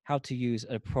how to use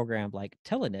a program like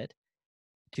telinit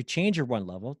to change your run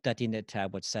level that the init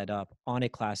tab would set up on a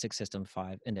classic system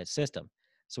 5 init system.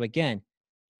 So again,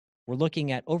 we're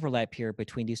looking at overlap here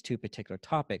between these two particular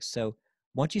topics. So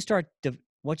once you start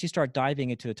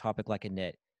diving into a topic like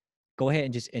init, go ahead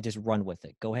and just run with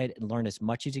it. Go ahead and learn as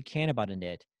much as you can about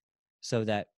init, so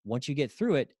that once you get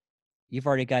through it, you've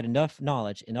already got enough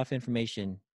knowledge, enough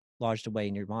information lodged away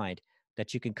in your mind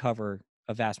that you can cover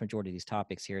a vast majority of these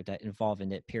topics here that involve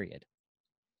init, period.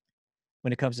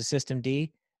 When it comes to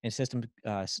systemd and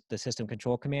the system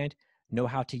control command, know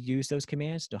how to use those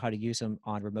commands, know how to use them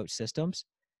on remote systems,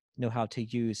 know how to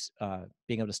use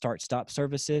being able to start stop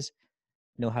services,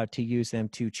 know how to use them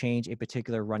to change a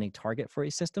particular running target for a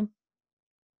system.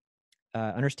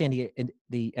 Understand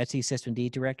the etc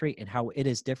systemd directory and how it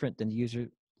is different than the user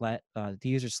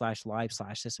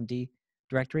 /live/systemd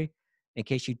directory. In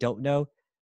case you don't know,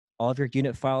 all of your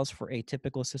unit files for a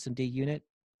typical systemd unit,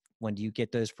 when you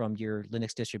get those from your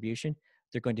Linux distribution,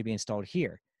 they're going to be installed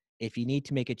here. If you need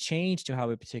to make a change to how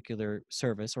a particular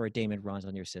service or a daemon runs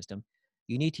on your system,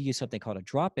 you need to use something called a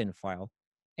drop-in file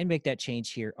and make that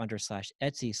change here under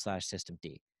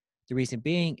 /etc/systemd. The reason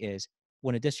being is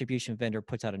when a distribution vendor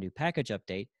puts out a new package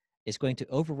update, is going to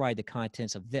override the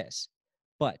contents of this.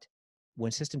 But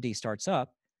when systemd starts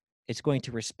up, it's going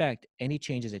to respect any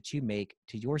changes that you make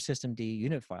to your systemd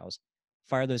unit files,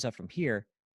 fire those up from here,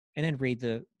 and then read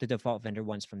the default vendor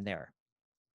ones from there.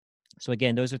 So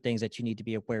again, those are things that you need to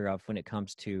be aware of when it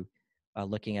comes to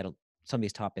looking at some of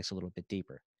these topics a little bit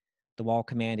deeper. The wall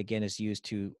command, again, is used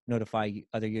to notify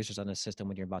other users on the system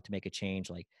when you're about to make a change,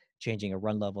 like changing a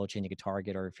run level, changing a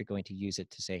target, or if you're going to use it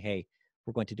to say, hey,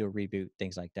 we're going to do a reboot,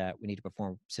 things like that. We need to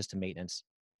perform system maintenance.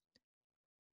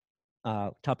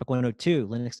 Topic 102,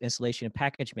 Linux installation and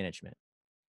package management.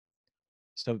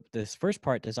 So this first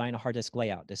part, design a hard disk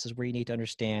layout. This is where you need to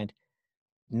understand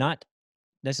not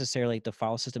necessarily the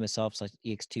file system itself, like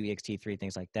ex2, ext3,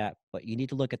 things like that, but you need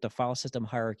to look at the file system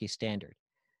hierarchy standard.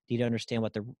 You need to understand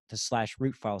what the slash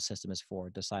root file system is for,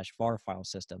 the slash var file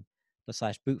system, the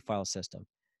slash boot file system.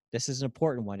 This is an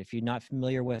important one. If you're not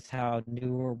familiar with how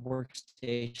newer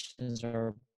workstations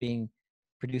are being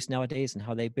produced nowadays and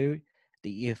how they boot,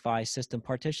 the EFI system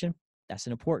partition, that's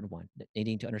an important one.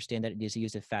 Needing to understand that it needs to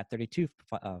use a FAT32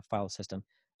 file system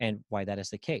and why that is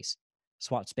the case.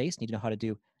 Swap space, need to know how to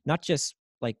do not just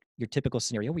like your typical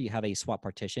scenario where you have a swap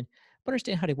partition, but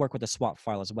understand how to work with a swap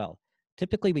file as well.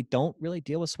 Typically, we don't really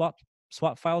deal with swap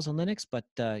files in Linux, but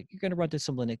you're going to run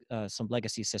into some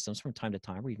legacy systems from time to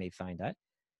time where you may find that.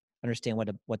 Understand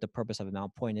what the purpose of a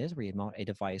mount point is, where you mount a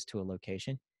device to a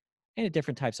location, and the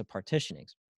different types of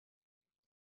partitionings.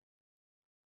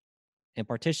 And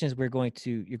partitions, I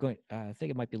think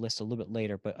it might be listed a little bit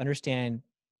later, but understand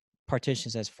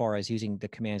partitions as far as using the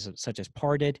commands such as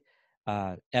parted,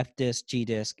 fdisk,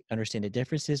 gdisk, understand the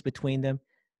differences between them.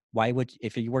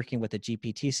 If you're working with a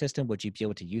GPT system, would you be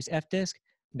able to use fdisk?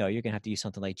 No, you're gonna have to use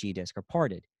something like gdisk or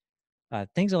parted.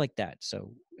 Things like that.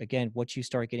 So again, once you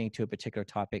start getting to a particular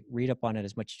topic, read up on it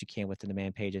as much as you can within the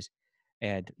man pages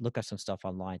and look up some stuff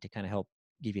online to kind of help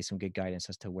give you some good guidance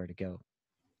as to where to go.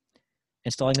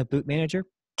 Installing a boot manager.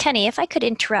 Kenny, if I could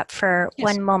interrupt for Yes.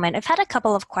 one moment, I've had a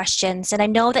couple of questions, and I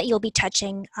know that you'll be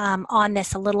touching on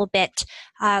this a little bit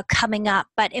coming up,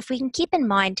 but if we can keep in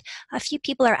mind, a few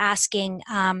people are asking,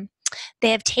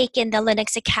 they have taken the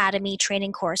Linux Academy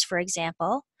training course, for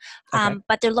example, Okay.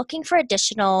 but they're looking for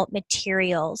additional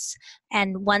materials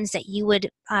and ones that you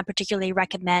would particularly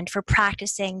recommend for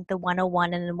practicing the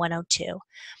 101 and the 102.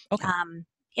 Okay.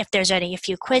 If there's a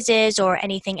few quizzes or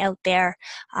anything out there,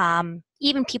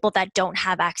 even people that don't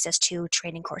have access to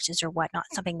training courses or whatnot,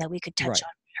 something that we could touch Right.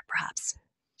 on perhaps.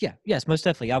 Yeah, yes, most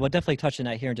definitely. I will definitely touch on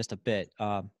that here in just a bit.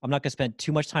 I'm not going to spend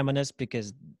too much time on this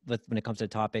because when it comes to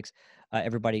topics,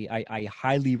 everybody, I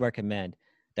highly recommend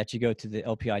that you go to the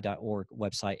LPI.org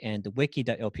website and the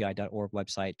wiki.lpi.org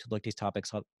website to look these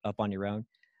topics up on your own.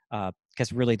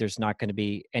 Because really, there's not going to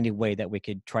be any way that we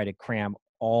could try to cram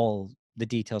all the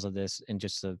details of this in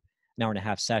just an hour and a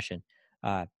half session.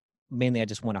 Mainly, I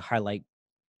just want to highlight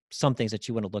some things that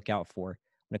you want to look out for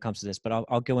when it comes to this. But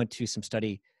I'll go into some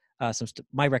study,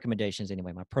 my recommendations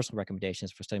anyway, my personal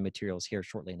recommendations for study materials here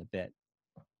shortly in a bit.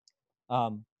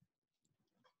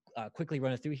 Quickly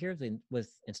run it through here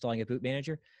with installing a boot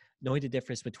manager, knowing the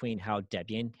difference between how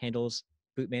Debian handles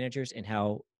boot managers and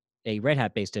how a Red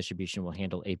Hat-based distribution will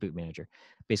handle a boot manager.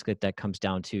 Basically, that comes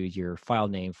down to your file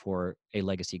name for a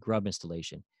legacy grub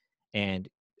installation. And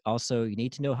also, you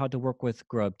need to know how to work with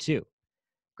grub 2.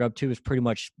 Grub 2 is pretty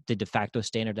much the de facto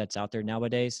standard that's out there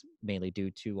nowadays, mainly due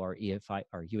to our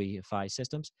UEFI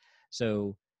systems.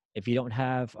 So if you don't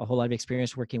have a whole lot of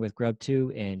experience working with Grub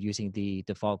 2 and using the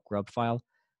default Grub file,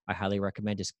 I highly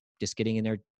recommend just getting in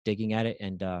there, digging at it,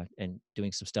 and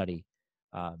doing some study.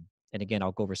 And again,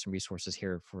 I'll go over some resources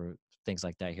here for things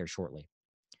like that here shortly.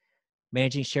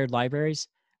 Managing shared libraries.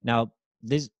 Now,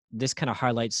 this kind of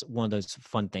highlights one of those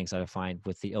fun things that I find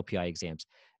with the LPI exams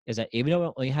is that even though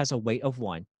it only has a weight of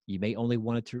 1, you may only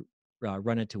want to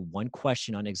run into one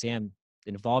question on exam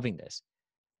involving this.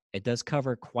 It does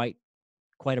cover quite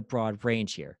a broad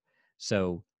range here.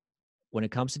 So when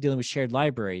it comes to dealing with shared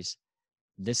libraries,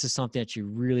 this is something that you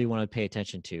really want to pay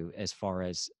attention to as far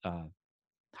as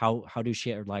how do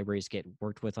shared libraries get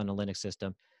worked with on a Linux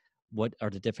system? What are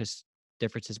the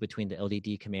differences between the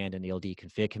LDD command and the LD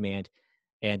config command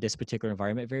and this particular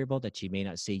environment variable that you may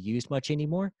not see used much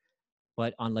anymore,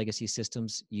 but on legacy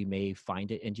systems, you may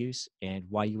find it in use, and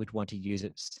why you would want to use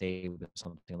it, say, with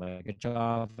something like a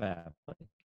Java app.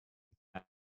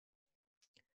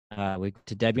 We go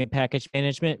to Debian package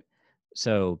management.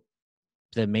 So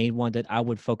the main one that I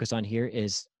would focus on here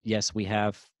is, yes, we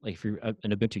have, like if you're an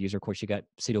Ubuntu user, of course, you got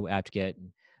sudo apt-get.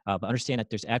 But understand that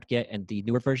there's apt-get and the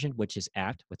newer version, which is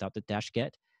apt without the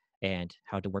 -get, and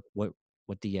how to work what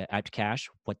the apt cache,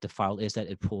 what the file is that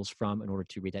it pulls from in order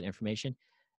to read that information.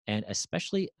 and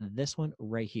especially this one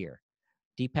right here,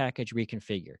 depackage,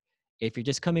 reconfigure. If you're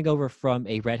just coming over from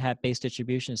a Red Hat based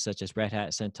distribution, such as Red Hat,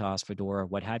 CentOS, Fedora,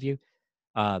 what have you,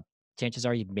 uh, chances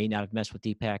are you may not have messed with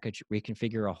depackage,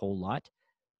 reconfigure a whole lot.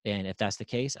 And if that's the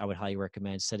case, I would highly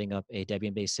recommend setting up a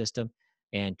Debian-based system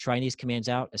and trying these commands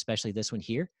out, especially this one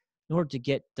here, in order to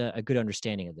get a good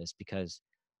understanding of this. Because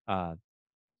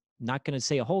not going to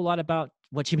say a whole lot about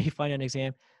what you may find on an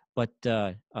exam, but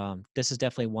this is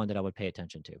definitely one that I would pay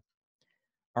attention to.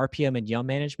 RPM and Yum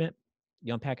management,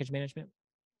 Yum package management.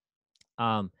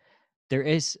 There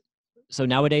is, so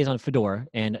nowadays on Fedora,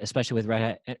 and especially with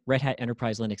Red Hat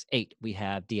Enterprise Linux 8, we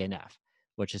have DNF,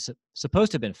 which is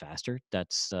supposed to have been faster.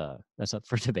 That's up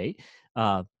for debate.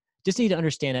 Just need to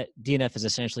understand that DNF is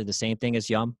essentially the same thing as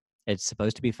Yum. It's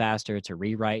supposed to be faster. It's a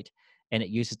rewrite, and it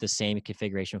uses the same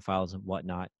configuration files and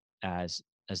whatnot as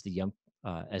the Yum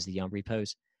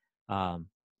repos.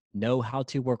 Know how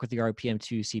to work with the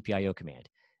RPM2 CPIO command.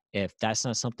 If that's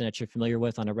not something that you're familiar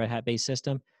with on a Red Hat based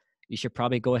system, you should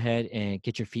probably go ahead and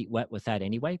get your feet wet with that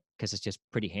anyway, because it's just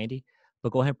pretty handy.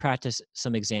 But go ahead and practice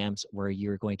some exams where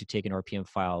you're going to take an RPM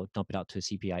file, dump it out to a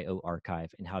CPIO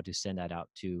archive, and how to send that out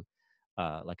to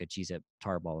like a gzip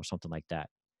tarball or something like that.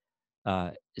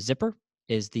 Zipper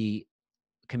is the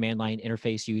command line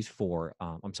interface used for,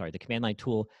 the command line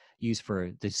tool used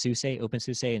for the SUSE,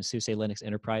 OpenSUSE, and SUSE Linux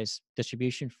Enterprise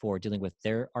distribution for dealing with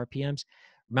their RPMs.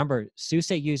 Remember,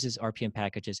 SUSE uses RPM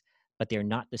packages, but they're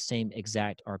not the same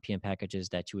exact RPM packages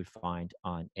that you would find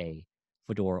on a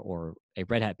Fedora or a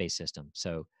Red Hat based system.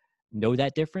 So know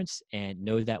that difference, and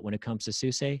know that when it comes to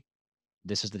SUSE,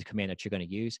 this is the command that you're going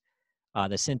to use.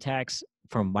 The syntax,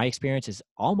 from my experience, is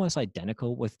almost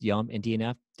identical with Yum and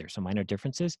DNF. There's some minor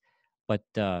differences, but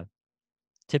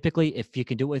typically, if you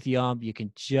can do it with Yum, you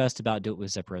can just about do it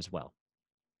with Zipper as well.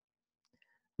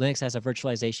 Linux has a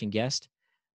virtualization guest.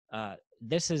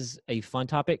 This is a fun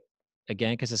topic,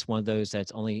 again, because it's one of those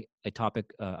that's only a topic,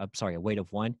 a weight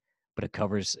of one, but it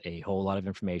covers a whole lot of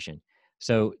information.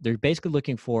 So they're basically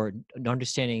looking for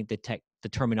understanding the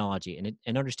terminology,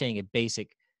 and understanding a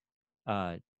basic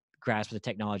grasp of the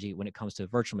technology when it comes to a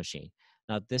virtual machine.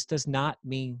 Now, this does not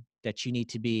mean that you need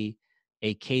to be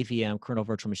a KVM, kernel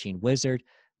virtual machine wizard,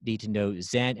 need to know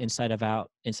Xen inside and out,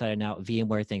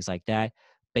 VMware, things like that.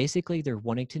 Basically, they're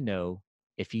wanting to know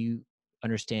if you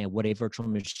understand what a virtual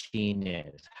machine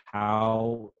is,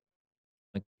 how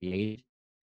it's created,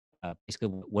 basically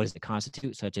what does it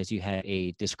constitute, such as you have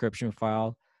a description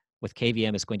file. With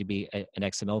KVM, it's going to be an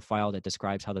XML file that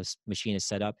describes how this machine is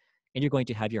set up, and you're going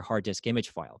to have your hard disk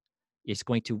image file.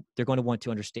 They're going to want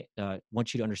to understand,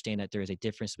 want you to understand that there is a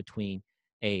difference between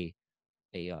a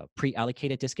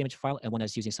pre-allocated disk image file and one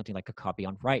that's using something like a copy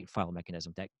on write file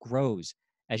mechanism that grows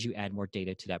as you add more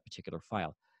data to that particular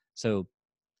file. So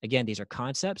again, these are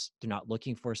concepts. They're not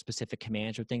looking for specific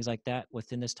commands or things like that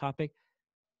within this topic.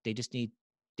 They just need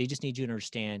you to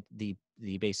understand the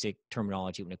basic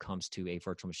terminology when it comes to a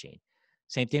virtual machine.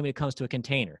 Same thing when it comes to a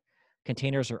container.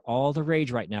 Containers are all the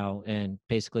rage right now in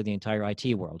basically the entire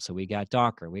IT world. So we got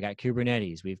Docker, we got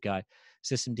Kubernetes, we've got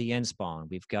systemd nspawn,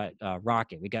 we've got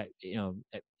Rocket, we got,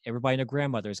 everybody and their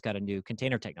grandmother's got a new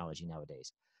container technology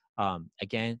nowadays.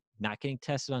 Again, not getting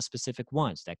tested on specific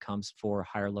ones. That comes for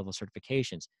higher level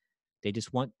certifications. They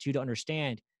just want you to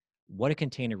understand what a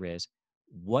container is,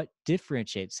 what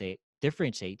differentiates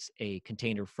a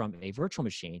container from a virtual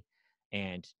machine,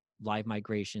 and live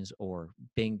migrations, or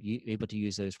being able to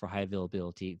use those for high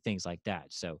availability, things like that.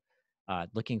 So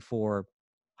looking for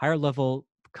higher level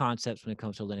concepts when it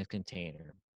comes to Linux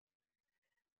container.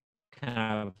 Kind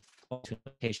of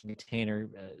application container,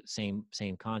 same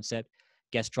concept.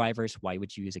 Guest drivers, why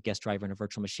would you use a guest driver in a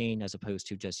virtual machine as opposed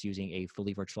to just using a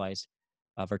fully virtualized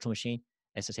virtual machine?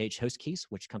 SSH host keys,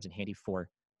 which comes in handy for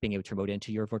being able to remote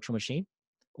into your virtual machine,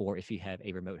 or if you have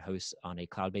a remote host on a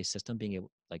cloud-based system, being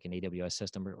able, like an AWS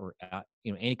system, or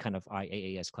any kind of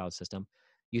IaaS cloud system,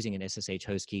 using an SSH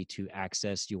host key to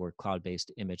access your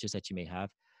cloud-based images that you may have.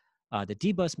 The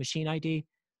dbus machine ID,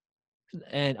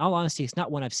 and all honesty, it's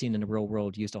not one I've seen in the real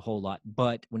world used a whole lot,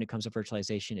 but when it comes to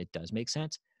virtualization, it does make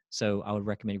sense. So I would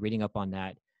recommend reading up on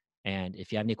that. And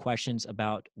if you have any questions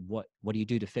about what do you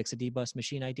do to fix a dbus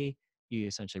machine ID, you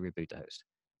essentially reboot the host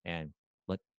and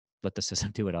let the system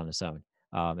do it on its own.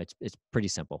 It's pretty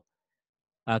simple.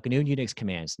 GNU Unix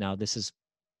commands. Now there's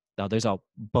a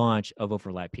bunch of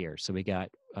overlap here. So we got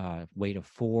weight of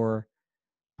 4,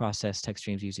 process text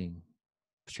streams using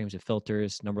streams of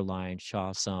filters, number line,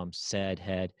 SHA, sum, sed,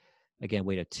 head. Again,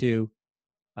 weight of 2,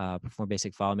 perform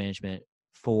basic file management,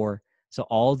 4. So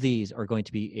all these are going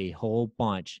to be a whole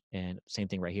bunch, and same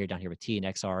thing right here, down here with T and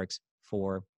Xargs,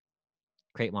 4.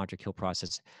 create, monitor, kill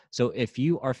process. So if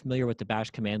you are familiar with the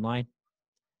bash command line,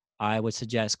 I would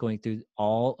suggest going through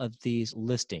all of these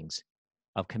listings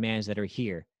of commands that are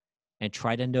here and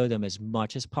try to know them as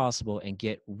much as possible and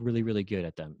get really, really good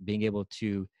at them. Uh, Being able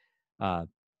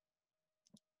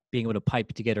to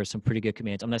pipe together some pretty good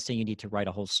commands. I'm not saying you need to write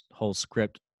a whole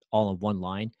script all in one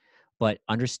line, but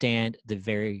understand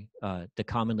the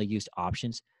commonly used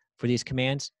options for these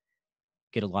commands.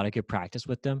 Get a lot of good practice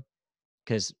with them,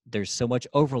 because there's so much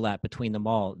overlap between them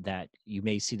all that you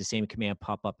may see the same command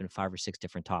pop up in 5 or 6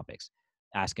 different topics,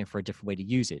 asking for a different way to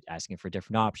use it, asking for a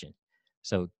different option.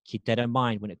 So keep that in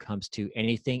mind when it comes to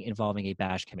anything involving a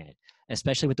bash command,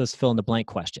 especially with those fill in the blank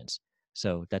questions.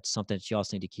 So that's something that you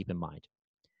also need to keep in mind.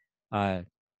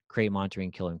 Create,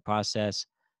 monitoring, killing process.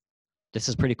 This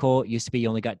is pretty cool. It used to be you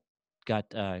only got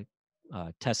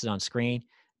tested on screen.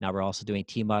 Now we're also doing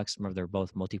TMUX. Remember, they're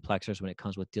both multiplexers when it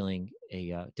comes with dealing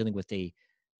with a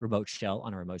remote shell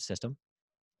on a remote system.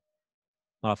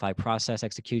 Modify process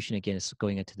execution, again, is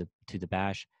going into the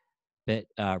bash. But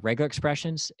regular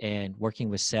expressions and working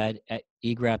with sed,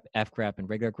 egrep, fgrep, and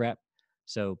regular grep.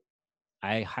 So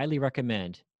I highly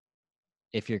recommend,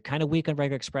 if you're kind of weak on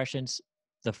regular expressions,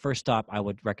 the first stop I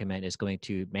would recommend is going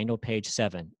to manual page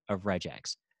 7 of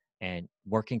regex and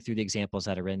working through the examples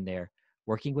that are in there,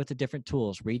 working with the different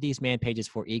tools. Read these man pages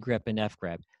for egrep and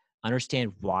fgrep.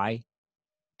 Understand why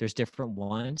there's different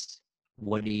ones,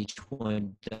 what each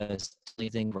one does,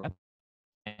 grep,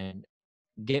 and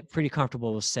get pretty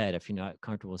comfortable with sed if you're not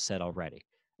comfortable with sed already,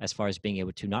 as far as being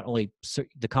able to not only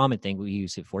the common thing we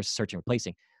use it for, searching and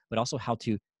replacing, but also how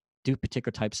to do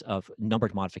particular types of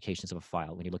numbered modifications of a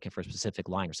file when you're looking for a specific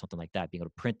line or something like that, being able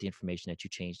to print the information that you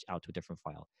changed out to a different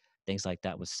file, things like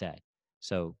that was sed.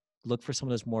 So look for some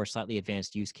of those more slightly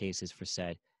advanced use cases for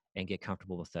sed and get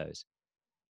comfortable with those.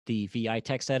 The VI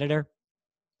text editor,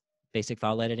 basic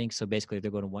file editing. So basically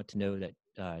they're going to want to know that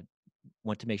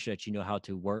want to make sure that you know how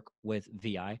to work with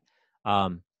VI.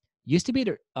 Used to be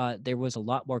there was a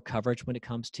lot more coverage when it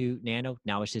comes to Nano.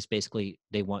 Now it's just basically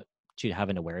they want you to have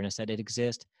an awareness that it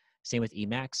exists. Same with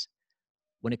Emacs.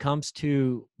 When it comes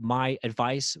to my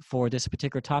advice for this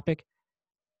particular topic,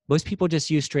 most people just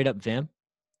use straight up Vim.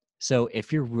 So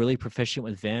if you're really proficient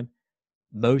with Vim,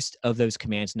 most of those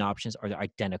commands and options are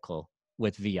identical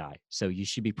with VI. So you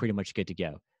should be pretty much good to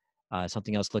go.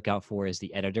 Something else to look out for is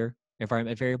the editor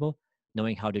environment variable,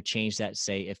 knowing how to change that.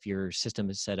 Say if your system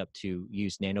is set up to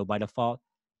use Nano by default,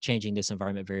 changing this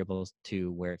environment variable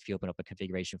to where if you open up a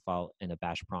configuration file in a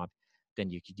bash prompt, then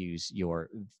you could use your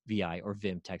VI or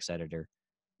Vim text editor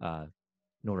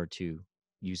in order to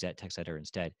use that text editor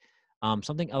instead.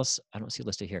 Something else I don't see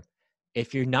listed here.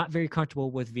 If you're not very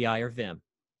comfortable with VI or Vim,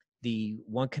 the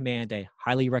one command I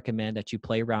highly recommend that you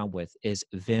play around with is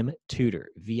Vim Tutor,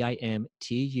 Vimtutor.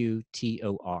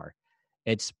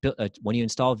 It's when you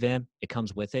install Vim, it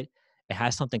comes with it. It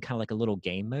has something kind of like a little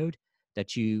game mode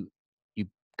that you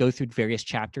go through various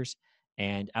chapters.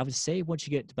 And I would say once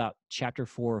you get to about chapter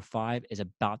 4 or 5 is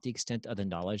about the extent of the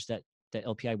knowledge that the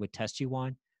LPI would test you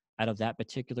on out of that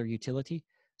particular utility.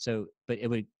 So, but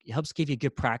it helps give you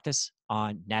good practice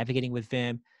on navigating with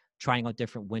Vim, trying out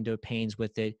different window panes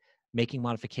with it, making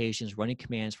modifications, running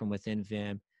commands from within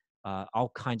Vim, all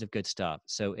kinds of good stuff.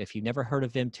 So if you've never heard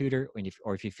of Vim Tutor,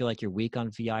 or if you feel like you're weak on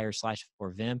VI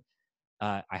or Vim,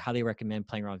 I highly recommend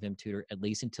playing around Vim Tutor at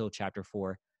least until chapter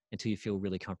 4, until you feel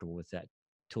really comfortable with that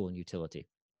tool and utility.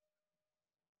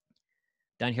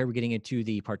 Down here, we're getting into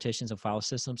the partitions of file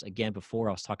systems. Again, before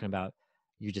I was talking about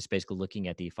you're just basically looking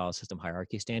at the file system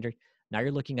hierarchy standard. Now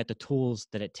you're looking at the tools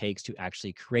that it takes to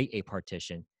actually create a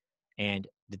partition and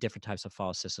the different types of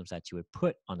file systems that you would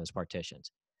put on those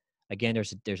partitions. Again,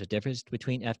 there's a difference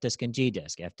between FDisk and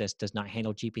GDisk. FDisk does not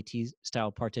handle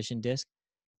GPT-style partition disk.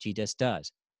 GDisk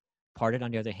does. Parted,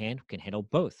 on the other hand, can handle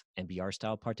both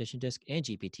MBR-style partition disk and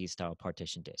GPT-style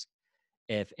partition disk.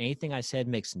 If anything I said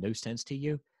makes no sense to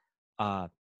you, I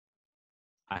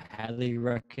highly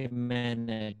recommend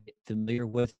get familiar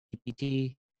with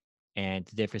GPT and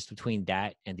the difference between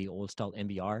that and the old style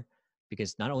MBR,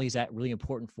 because not only is that really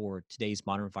important for today's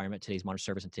modern environment, today's modern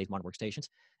servers, and today's modern workstations,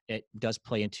 it does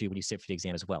play into when you sit for the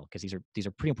exam as well, because these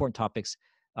are pretty important topics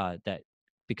that,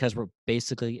 because we're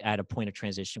basically at a point of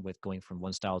transition with going from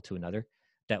one style to another,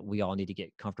 that we all need to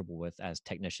get comfortable with as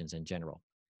technicians in general.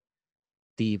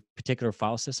 The particular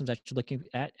file systems that you're looking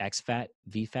at, exFAT,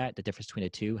 vFAT, the difference between the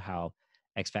two, how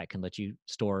exFAT can let you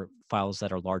store files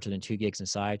that are larger than 2 gigs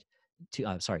inside, 2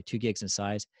 gigs in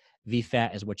size.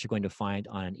 vFAT is what you're going to find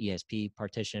on an ESP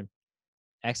partition.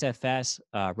 XFS,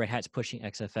 Red Hat's pushing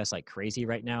XFS like crazy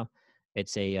right now.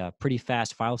 It's a pretty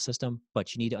fast file system,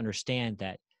 but you need to understand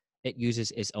that it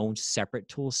uses its own separate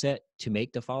tool set to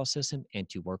make the file system and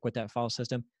to work with that file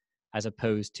system, as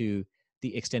opposed to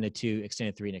the extended 2,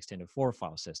 extended 3, and extended 4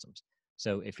 file systems.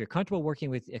 So if you're comfortable working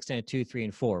with extended 2, 3,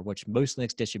 and 4, which most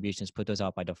Linux distributions put those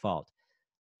out by default,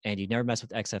 and you never messed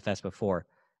with XFS before,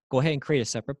 go ahead and create a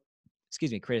separate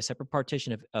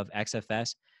partition of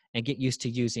XFS and get used to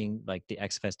using like the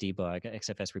XFS debug,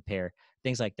 XFS repair,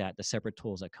 things like that, the separate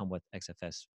tools that come with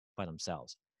XFS by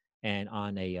themselves. And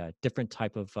on a different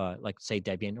type of, like say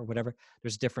Debian or whatever,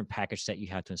 there's a different package that you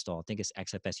have to install. I think it's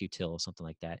XFS util or something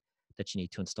like that, that you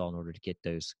need to install in order to get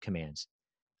those commands.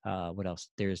 What else?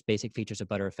 There's basic features of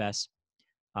Btrfs.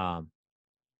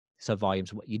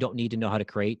 Subvolumes. You don't need to know how to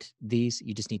create these.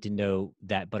 You just need to know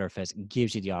that Btrfs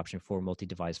gives you the option for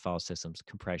multi-device file systems,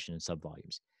 compression, and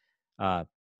subvolumes.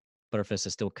 Btrfs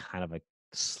is still kind of a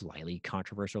slightly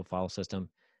controversial file system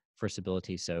for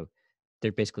stability. So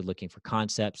they're basically looking for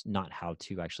concepts, not how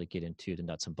to actually get into the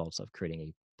nuts and bolts of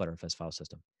creating a Btrfs file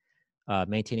system.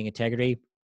 Maintaining integrity.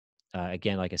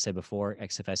 Again, like I said before,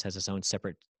 XFS has its own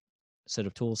separate set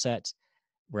of tool sets,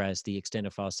 whereas the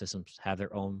extended file systems have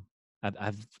their own,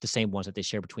 have the same ones that they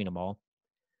share between them all.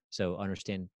 So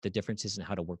understand the differences and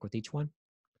how to work with each one.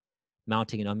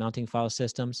 Mounting and unmounting file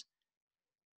systems.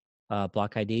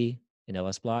 Block ID and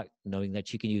LS block, knowing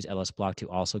that you can use LS block to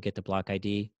also get the block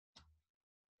ID.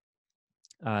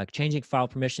 Changing file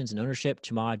permissions and ownership,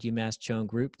 chmod, umask, chown,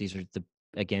 group. These are the,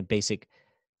 again, basic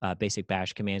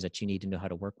bash commands that you need to know how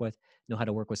to work with. Know how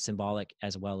to work with symbolic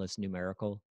as well as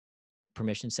numerical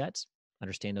permission sets.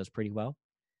 Understand those pretty well.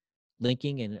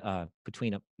 Linking and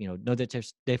between know that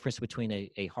there's difference between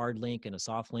a hard link and a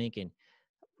soft link, and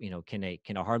can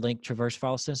a hard link traverse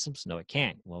file systems? No, it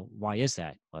can't. Well, why is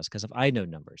that? Well, it's because of inode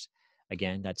numbers.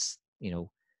 Again, that's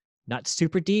not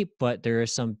super deep, but there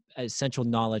is some essential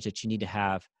knowledge that you need to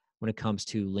have when it comes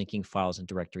to linking files and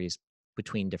directories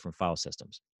between different file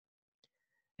systems.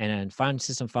 And then find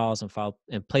system files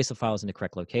and place the files in the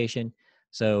correct location.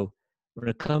 So when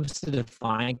it comes to the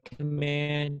find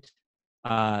command,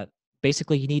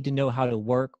 basically you need to know how to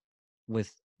work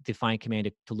with the find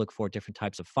command to look for different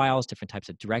types of files, different types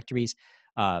of directories,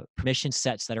 permission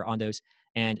sets that are on those,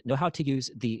 and know how to use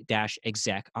the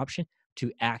 -exec option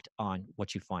to act on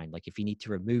what you find. Like if you need to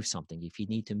remove something, if you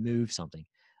need to move something,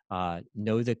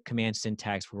 know the command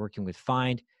syntax for working with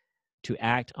find to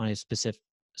act on a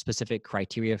specific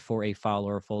criteria for a file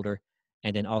or a folder,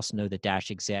 and then also know the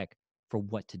 -exec for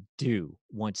what to do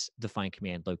once the find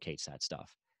command locates that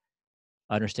stuff.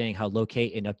 Understanding how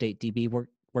locate and update DB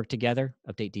work together.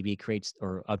 Update DB creates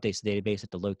or updates the database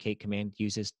that the locate command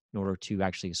uses in order to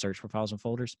actually search for files and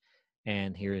folders.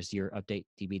 And here is your update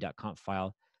db.conf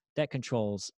file that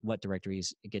controls what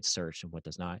directories it gets searched and what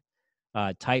does not.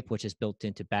 Type, which is built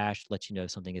into bash, lets you know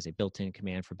if something is a built-in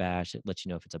command for bash. It lets you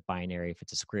know if it's a binary, if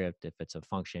it's a script, if it's a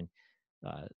function,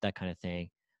 that kind of thing.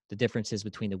 The differences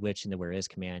between the which and the where is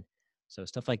command. So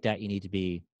stuff like that you need to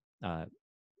be,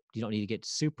 you don't need to get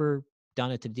super down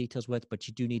into the details with, but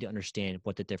you do need to understand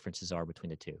what the differences are between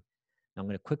the two. Now I'm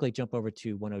going to quickly jump over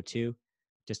to 102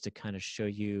 just to kind of show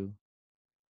you,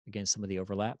 again, some of the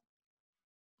overlap.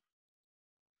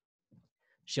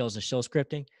 Shells and shell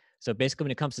scripting. So basically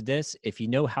when it comes to this, if you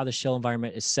know how the shell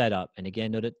environment is set up, and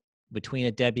again, note that between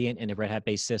a Debian and a Red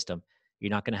Hat-based system, you're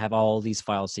not going to have all these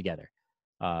files together.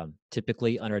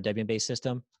 Typically under a Debian-based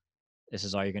system, this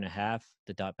is all you're going to have,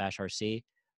 the .bashrc,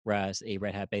 whereas a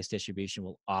Red Hat-based distribution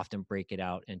will often break it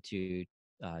out into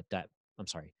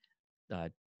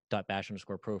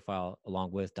 .bash_profile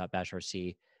along with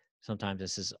 .bashrc. Sometimes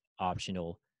this is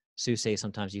optional. SUSE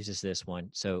sometimes uses this one.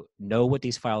 So know what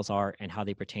these files are and how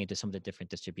they pertain to some of the different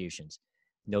distributions.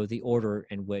 Know the order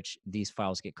in which these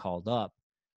files get called up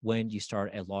when you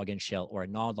start a login shell or a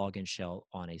non-login shell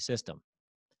on a system.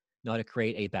 Know how to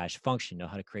create a bash function, know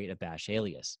how to create a bash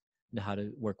alias, know how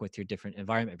to work with your different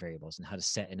environment variables and how to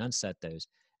set and unset those,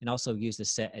 and also use the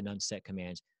set and unset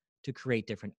commands to create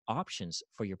different options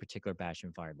for your particular bash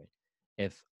environment.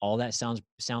 If all that sounds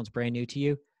brand new to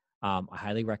you, I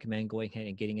highly recommend going ahead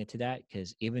and getting into that,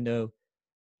 because even though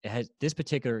it has this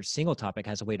particular single topic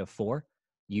has a weight of 4,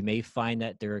 you may find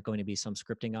that there are going to be some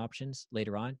scripting options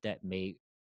later on that may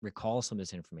recall some of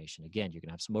this information. Again, you're going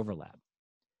to have some overlap.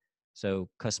 So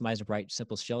customize and write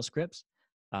simple shell scripts.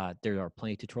 There are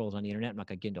plenty of tutorials on the internet. I'm not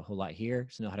going to get into a whole lot here.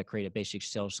 So know how to create a basic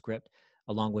shell script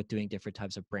along with doing different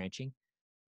types of branching.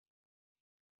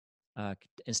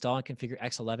 Install and configure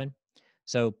X11.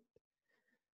 So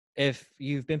if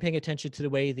you've been paying attention to the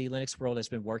way the Linux world has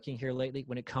been working here lately,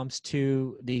 when it comes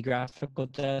to the graphical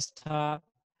desktop,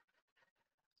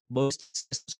 most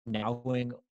systems are now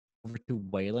going over to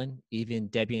Wayland. Even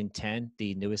Debian 10,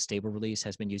 the newest stable release,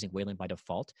 has been using Wayland by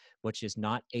default, which is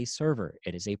not a server.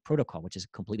 It is a protocol, which is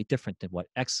completely different than what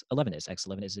X11 is.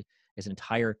 X11 is an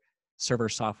entire server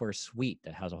software suite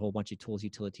that has a whole bunch of tools,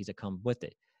 utilities that come with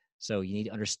it. So you need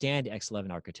to understand the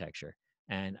X11 architecture.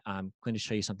 And I'm going to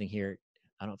show you something here.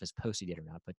 I don't know if it's posted yet or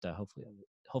not, but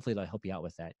hopefully that'll help you out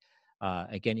with that.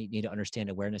 Again, you need to understand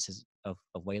awarenesses of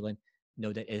Wayland.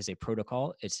 Know that it is a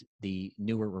protocol. It's the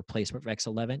newer replacement for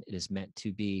X11. It is meant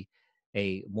to be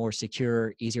a more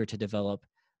secure, easier to develop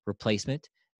replacement.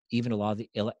 Even a lot of the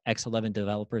X11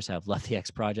 developers have left the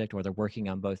X project, or they're working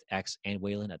on both X and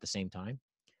Wayland at the same time.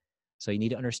 So you need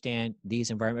to understand these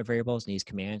environment variables and these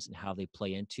commands and how they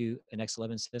play into an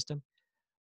X11 system.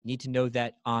 You need to know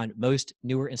that on most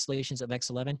newer installations of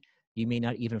X11, you may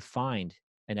not even find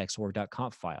an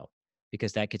xorg.conf file,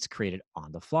 because that gets created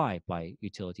on the fly by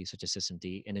utilities such as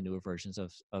systemd in the newer versions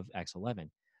of X11.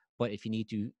 But if you need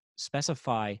to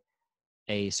specify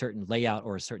a certain layout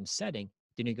or a certain setting,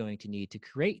 then you're going to need to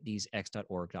create these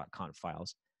x.org.conf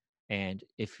files. And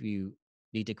if you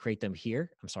need to create them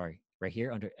here, right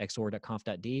here under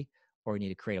xorg.conf.d, or you need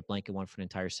to create a blanket one for the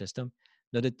entire system,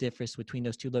 know the difference between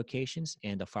those two locations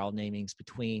and the file namings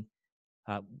between.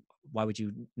 Why would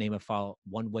you name a file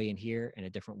one way in here and a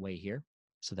different way here?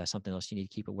 So that's something else you need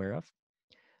to keep aware of.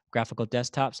 Graphical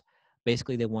desktops,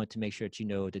 basically they want to make sure that you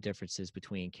know the differences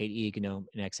between KDE, GNOME,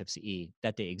 and XFCE,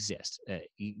 that they exist.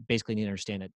 You basically need to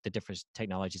understand that the different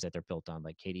technologies that they're built on,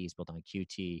 like KDE is built on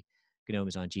Qt, GNOME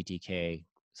is on GTK,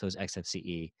 so is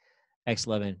XFCE.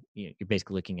 X11, you're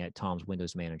basically looking at Tom's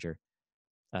Windows Manager,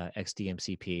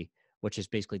 XDMCP, which is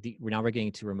basically, we're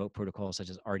getting to remote protocols such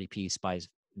as RDP, SPICE,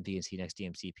 VNC, and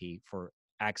XDMCP for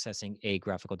accessing a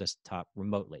graphical desktop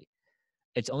remotely.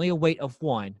 It's only a weight of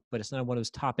one, but it's not one of those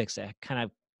topics that kind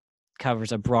of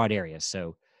covers a broad area.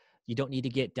 So you don't need to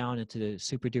get down into the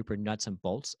super duper nuts and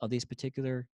bolts of these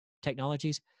particular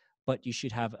technologies, but you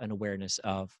should have an awareness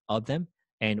of them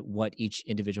and what each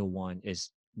individual one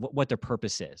is, what their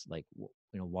purpose is. Like,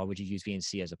 why would you use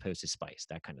VNC as opposed to SPICE,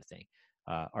 that kind of thing.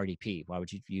 RDP, why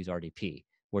would you use RDP?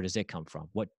 Where does it come from?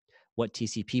 What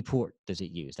TCP port does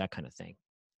it use? That kind of thing.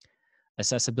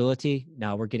 Accessibility,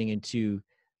 now we're getting into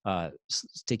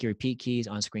sticky repeat keys,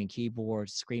 on-screen keyboard,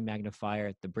 screen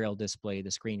magnifier, the braille display,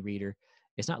 the screen reader.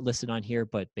 It's not listed on here,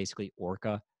 but basically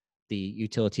Orca, the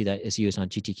utility that is used on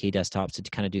GTK desktops to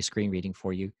kind of do screen reading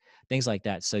for you, things like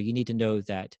that. So you need to know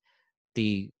that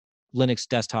the Linux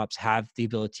desktops have the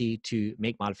ability to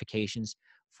make modifications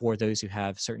for those who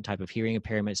have certain type of hearing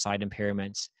impairments, sight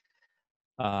impairments,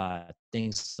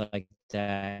 things like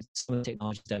that, some of the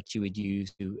technologies that you would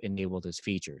use to enable those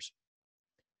features.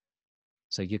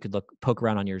 So you could poke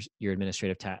around on your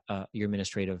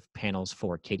administrative panels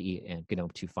for KDE and GNOME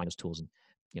to find those tools and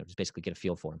just basically get a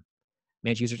feel for them.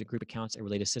 Manage users and group accounts and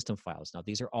related system files. Now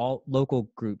these are all local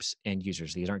groups and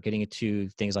users. These aren't getting into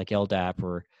things like LDAP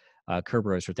or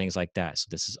Kerberos or things like that. So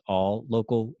this is all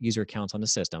local user accounts on the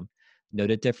system. Know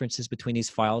the differences between these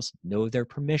files. Know their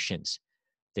permissions.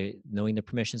 Knowing the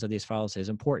permissions of these files is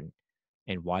important,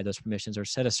 and why those permissions are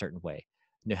set a certain way.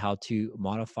 Know how to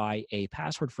modify a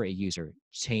password for a user,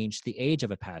 change the age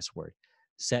of a password,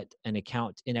 set an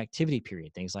account inactivity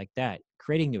period, things like that,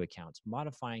 creating new accounts,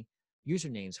 modifying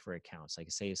usernames for accounts. Like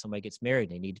say if somebody gets married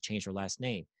and they need to change their last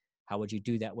name, how would you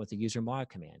do that with the user mod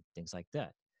command, things like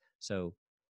that. So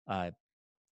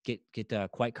get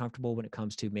quite comfortable when it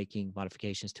comes to making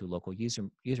modifications to a local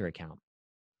user account.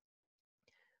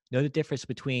 Know the difference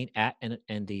between @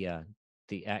 and the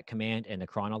 @ command and the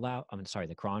cron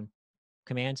the cron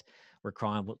commands, where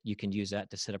cron, you can use that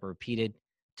to set up a repeated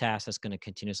task that's going to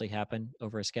continuously happen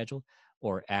over a schedule,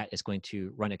 or @ is going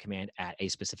to run a command at a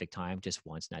specific time just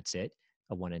once, and that's it,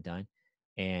 a one and done,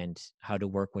 and how to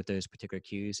work with those particular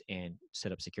queues and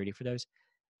set up security for those.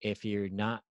 If you're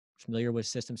not familiar with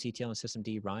systemctl and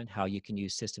systemd run, how you can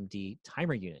use systemd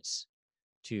timer units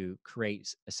to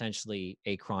create essentially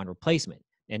a cron replacement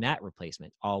and that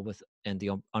replacement, all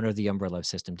under the umbrella of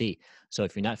systemd. So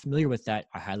if you're not familiar with that,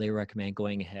 I highly recommend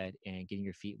going ahead and getting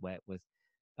your feet wet with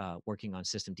working on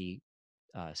systemd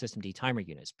timer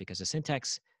units, because the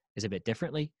syntax is a bit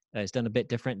differently. It's done a bit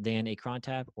different than a cron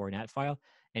tab or an @ file,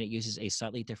 and it uses a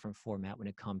slightly different format when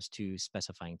it comes to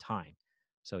specifying time.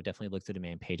 So definitely look through the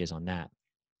man pages on that.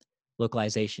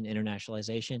 Localization,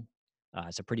 internationalization,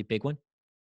 it's a pretty big one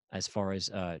as far as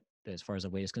the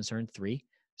weight is concerned, 3.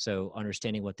 So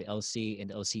understanding what the LC and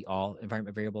LC all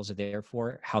environment variables are there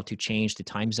for, how to change the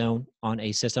time zone on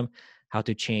a system, how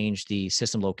to change the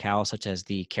system locale, such as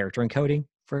the character encoding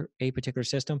for a particular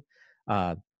system,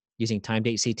 using time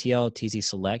date CTL, TZ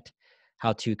select,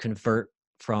 how to convert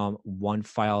from one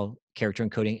file character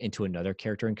encoding into another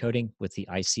character encoding with the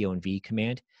ICONV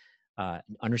command.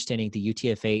 Understanding the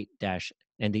UTF-8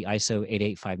 and the ISO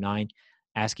 8859,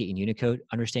 ASCII and Unicode.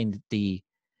 Understanding you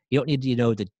don't need to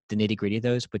know the nitty gritty of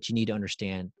those, but you need to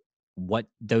understand what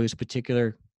those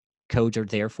particular codes are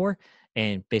there for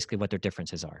and basically what their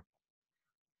differences are.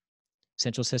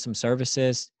 Central system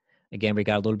services. Again, we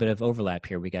got a little bit of overlap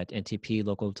here. We got NTP,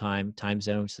 local time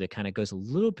zone. So that kind of goes a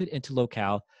little bit into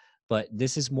locale, but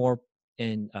this is more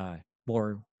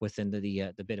within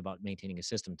the bit about maintaining a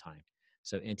system time.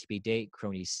 So NTP date,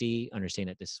 crony C, understand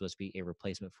that this is supposed to be a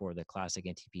replacement for the classic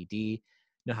NTPD.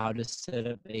 Know how to set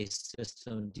up a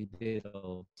system to be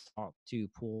able to talk to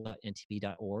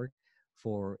pool.ntp.org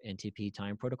for NTP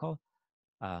time protocol.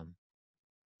 How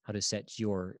to set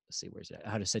your, let's see, where's that?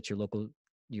 How to set your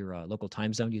local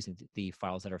time zone using the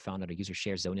files that are found under user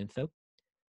share zone info.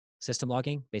 System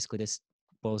logging, basically this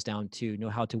boils down to know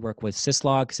how to work with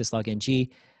syslog, syslog-ng,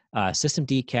 system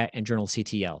dcat, and journal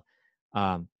CTL.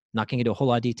 Not going into a whole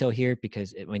lot of detail here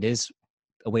because it is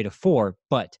a way to 4,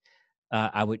 but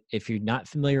I would, if you're not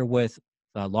familiar with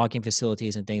logging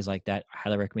facilities and things like that, I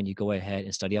highly recommend you go ahead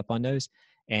and study up on those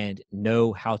and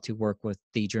know how to work with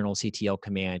the journal CTL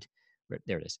command.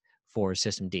 There it is, for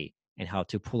system D, and how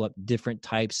to pull up different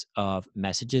types of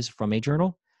messages from a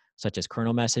journal, such as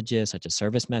kernel messages, such as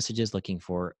service messages, looking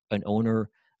for an owner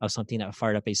of something that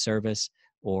fired up a service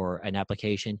or an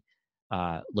application,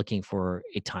 looking for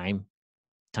a time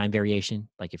variation,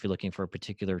 like if you're looking for a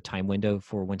particular time window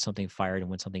for when something fired and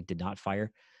when something did not fire.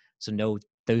 So know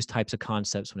those types of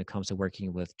concepts when it comes to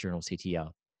working with journal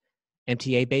CTL.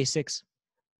 MTA basics,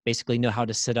 basically know how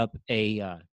to set up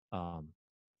a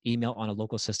email on a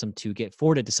local system to get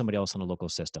forwarded to somebody else on a local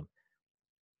system.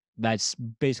 That's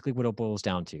basically what it boils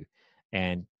down to.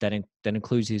 And that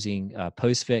includes using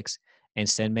postfix and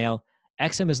sendmail.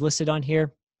 XM is listed on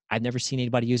here. I've never seen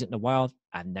anybody use it in the wild.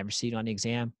 I've never seen it on the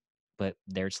exam, but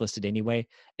there it's listed anyway.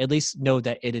 At least know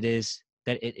that it is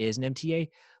an MTA,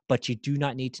 but you do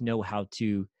not need to know how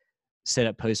to set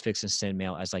up postfix and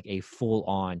sendmail as like a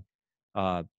full-on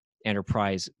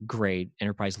enterprise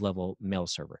level mail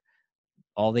server.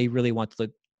 All they really want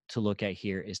to look at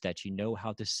here is that you know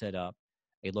how to set up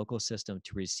a local system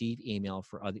to receive email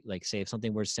for other, like say if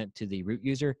something were sent to the root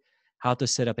user, how to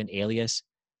set up an alias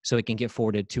so it can get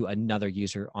forwarded to another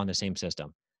user on the same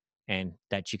system, and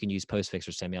that you can use postfix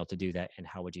or sendmail to do that. And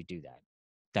how would you do that?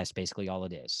 That's basically all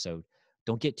it is. So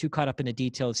don't get too caught up in the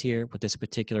details here with this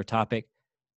particular topic.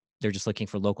 They're just looking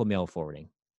for local mail forwarding.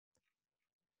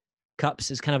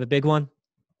 CUPS is kind of a big one.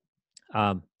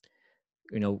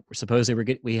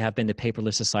 Supposedly we have been the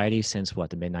paperless society since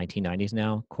the mid 1990s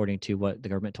now, according to what the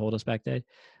government told us back then.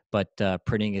 But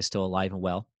printing is still alive and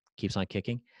well, keeps on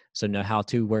kicking. So know how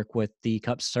to work with the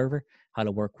CUPS server, how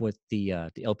to work with the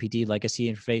LPD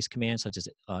legacy interface commands such as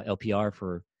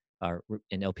LPR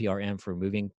and LPRM for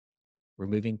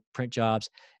removing print jobs,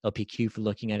 LPQ for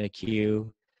looking at a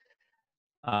queue.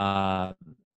 I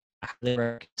highly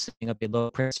recommend setting up a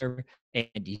local print server, and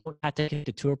you don't have to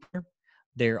get to a printer.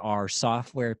 There are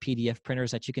software PDF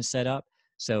printers that you can set up.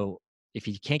 So if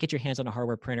you can't get your hands on a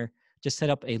hardware printer, just set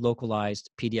up a localized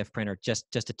PDF printer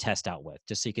just to test out with,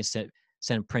 just so you can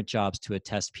send print jobs to a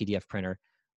test PDF printer.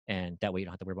 And that way you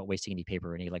don't have to worry about wasting any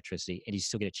paper or any electricity, and you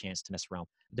still get a chance to mess around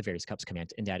with the various CUPS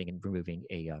commands and adding and removing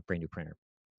a brand new printer.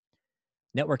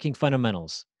 Networking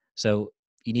fundamentals. So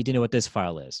you need to know what this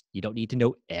file is. You don't need to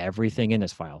know everything in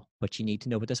this file, but you need to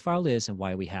know what this file is and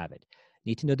why we have it.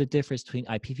 You need to know the difference between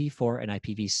IPv4 and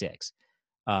IPv6.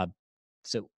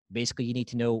 So basically, you need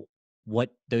to know what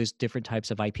those different types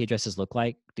of IP addresses look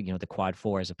like, the quad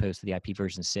 4 as opposed to the IP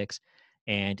version 6.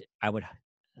 And I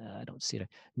don't see it.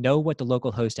 Know what the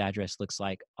local host address looks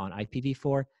like on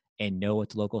IPv4 and know what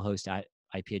the local host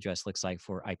IP address looks like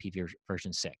for IP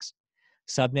version 6.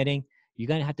 Subnetting, you're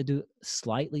going to have to do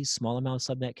slightly small amount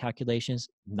of subnet calculations,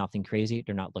 nothing crazy.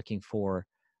 They're not looking for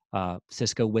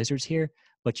Cisco wizards here,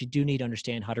 but you do need to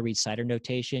understand how to read CIDR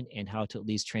notation and how to at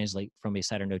least translate from a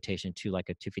CIDR notation to like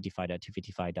a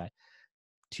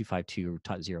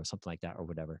 255.255.252.0, something like that, or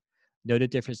whatever. Know the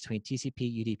difference between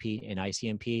TCP, UDP, and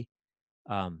ICMP.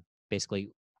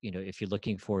 Basically, if you're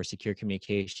looking for secure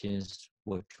communications,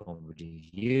 which one would you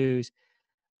use?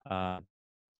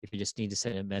 If you just need to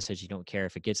send a message, you don't care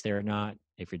if it gets there or not.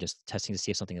 If you're just testing to see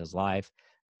if something is live,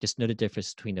 just know the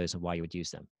difference between those and why you would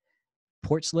use them.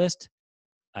 Ports list.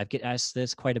 I get asked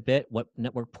this quite a bit. What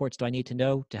network ports do I need to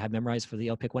know to have memorized for the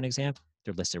LPIC-1 exam?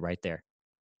 They're listed right there.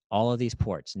 All of these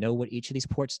ports. Know what each of these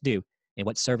ports do and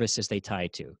what services they tie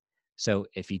to. So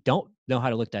if you don't know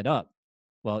how to look that up,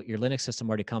 well, your Linux system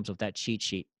already comes with that cheat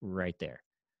sheet right there.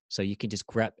 So you can just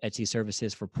grep Etsy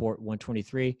services for port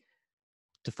 123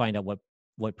 to find out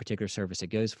what particular service it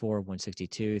goes for,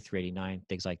 162, 389,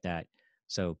 things like that.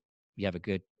 So you have a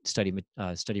good study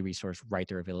resource right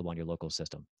there available on your local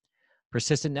system.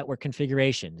 Persistent network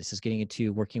configuration. This is getting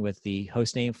into working with the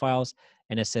host name files,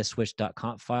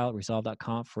 nsswitch.conf file,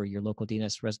 resolve.conf for your local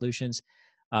DNS resolutions,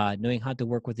 knowing how to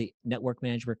work with the network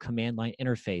management command line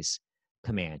interface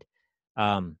command.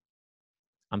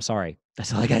 I'm sorry.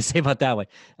 That's all I got to say about that one.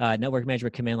 Network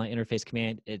management command line interface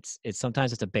command. It's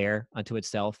sometimes it's a bear unto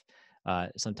itself.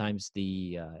 Sometimes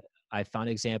I found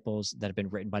examples that have been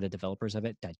written by the developers of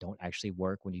it that don't actually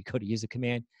work when you go to use the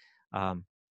command.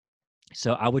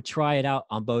 So I would try it out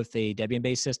on both a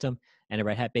Debian-based system and a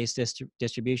Red Hat-based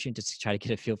distribution just to try to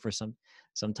get a feel for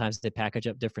sometimes they package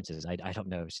up differences. I don't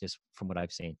know. It's just from what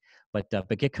I've seen. But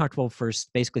get comfortable first,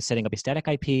 basically setting up a static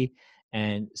IP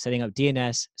and setting up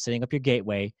DNS, setting up your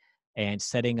gateway, and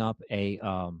setting up a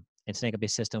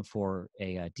system for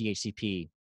a DHCP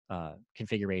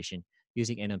configuration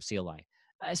using nmCLI.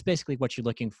 That's basically what you're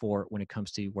looking for when it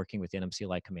comes to working with the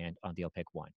nmCLI command on the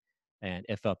LPIC-1. And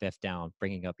if up, if down,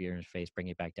 bringing up your interface,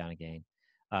 bringing it back down again.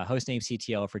 Hostname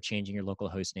CTL for changing your local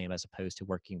host name as opposed to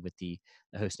working with the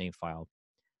hostname file,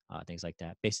 things like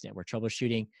that. Basic network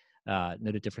troubleshooting, know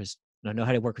the difference, know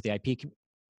how to work with the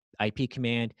IP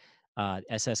command,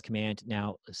 SS command.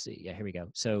 Now, let's see. Yeah, here we go.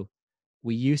 So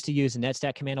we used to use the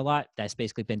netstack command a lot. That's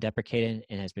basically been deprecated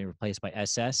and has been replaced by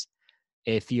SS.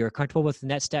 If you're comfortable with the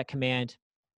netstack command,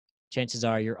 chances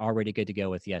are you're already good to go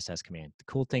with the SS command. The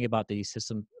cool thing about the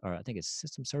system, or I think it's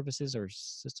system services or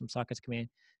system sockets command,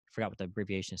 I forgot what the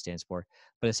abbreviation stands for,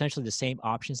 but essentially the same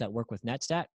options that work with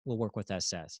netstat will work with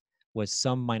SS with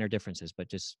some minor differences, but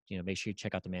just, make sure you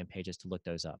check out the man pages to look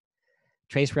those up.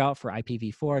 Traceroute for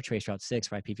IPv4, traceroute 6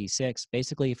 for IPv6.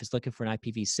 Basically, if it's looking for an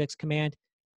IPv6 command,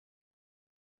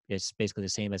 it's basically the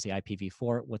same as the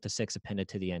IPv4 with the 6 appended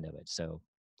to the end of it. So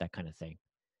that kind of thing.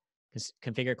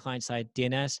 Configure client-side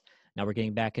DNS. Now we're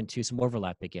getting back into some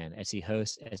overlap again. Etsy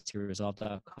host, Etsy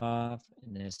resolve.conf,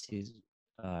 and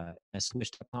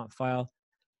switch.conf file.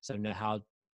 So know how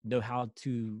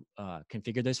to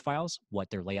configure those files, what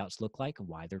their layouts look like, and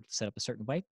why they're set up a certain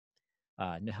way.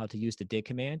 Know how to use the dig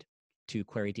command to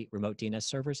query remote DNS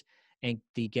servers, and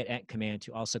the get command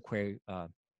to also query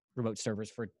remote servers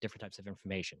for different types of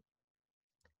information.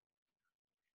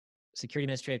 Security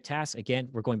administrative tasks, again,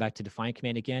 we're going back to define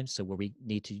command again. So where we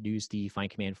need to use the define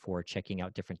command for checking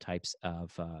out different types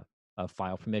of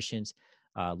file permissions,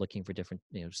 looking for different,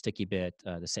 sticky bit,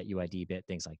 the set UID bit,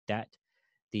 things like that.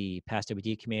 The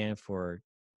passwd command for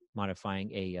modifying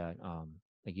a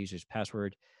user's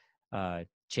password,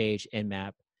 change,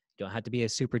 nmap. You don't have to be a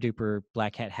super duper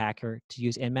black hat hacker to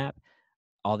use nmap.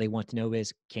 All they want to know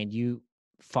is, can you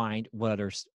find what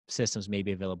other systems may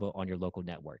be available on your local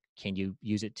network? Can you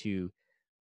use it to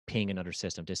ping another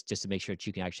system just to make sure that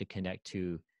you can actually connect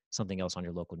to something else on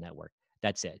your local network?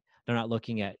 That's it. They're not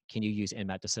looking at, can you use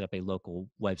nmap to set up a local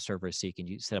web server so you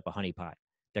can set up a honeypot?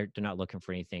 They're not looking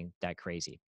for anything that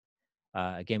crazy.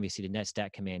 Again, we see the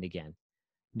netstat command again.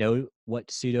 Know what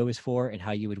sudo is for and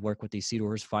how you would work with the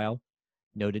sudoers file.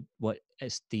 Noted what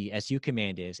the su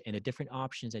command is and the different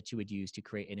options that you would use to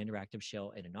create an interactive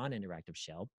shell and a non-interactive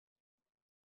shell.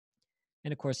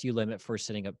 And of course, you limit for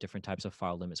setting up different types of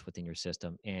file limits within your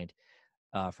system and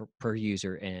for per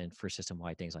user and for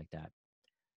system-wide, things like that.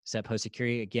 Set host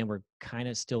security, again, we're kind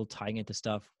of still tying into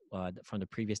stuff from the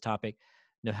previous topic.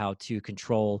 Know how to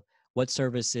control what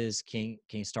services can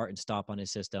start and stop on a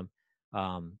system,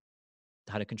 how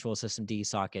to control system D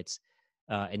sockets,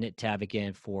 init tab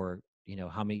again for,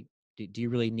 how many, do you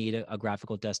really need a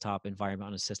graphical desktop environment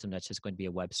on a system that's just going to be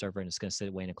a web server and it's going to sit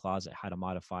away in a closet? How to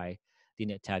modify the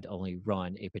init tab to only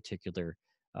run a particular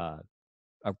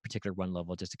run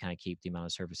level just to kind of keep the amount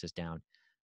of services down.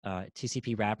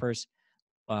 TCP wrappers.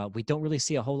 We don't really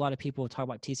see a whole lot of people talk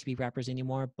about TCP wrappers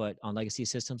anymore, but on legacy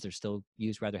systems, they're still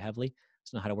used rather heavily.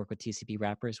 So know how to work with TCP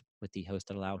wrappers with the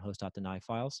host.allow and host.deny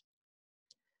files.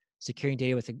 Securing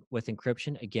data with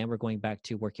encryption. Again, we're going back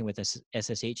to working with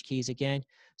SSH keys again.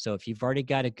 So if you've already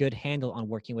got a good handle on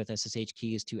working with SSH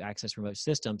keys to access remote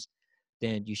systems,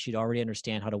 then you should already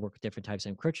understand how to work with different types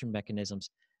of encryption mechanisms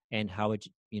and how would,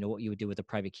 what you would do with a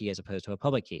private key as opposed to a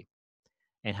public key.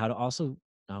 And how to also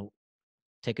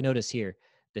take a notice here.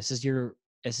 This is your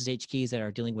SSH keys that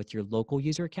are dealing with your local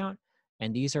user account.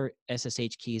 And these are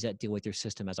SSH keys that deal with your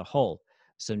system as a whole.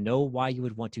 So know why you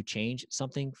would want to change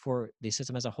something for the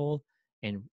system as a whole,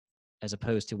 and as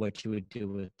opposed to what you would do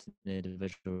with an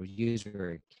individual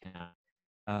user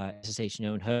account. SSH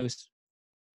known host.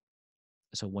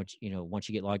 So once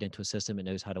you get logged into a system, it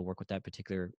knows how to work with that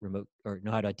particular remote, or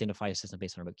know how to identify a system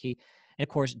based on a remote key. And of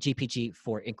course, GPG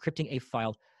for encrypting a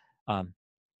file, um,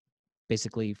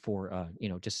 basically for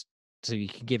just so you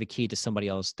can give a key to somebody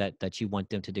else that you want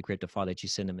them to decrypt a file that you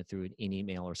send them through an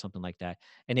email or something like that,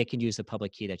 and they can use the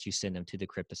public key that you send them to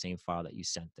decrypt the same file that you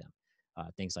sent them.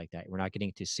 Things like that. We're not getting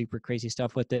into super crazy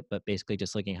stuff with it, but basically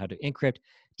just looking at how to encrypt,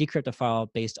 decrypt a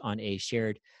file based on a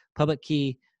shared public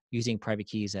key using private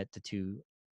keys that the two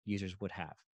users would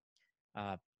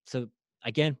have. So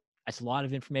again, that's a lot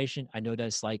of information. I know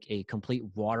that's like a complete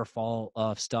waterfall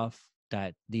of stuff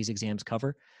that these exams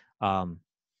cover. Um,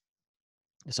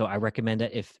 so I recommend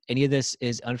that if any of this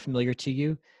is unfamiliar to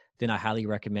you, then I highly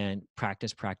recommend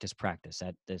practice, practice, practice.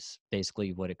 That's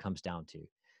basically what it comes down to.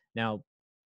 Now,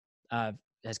 uh,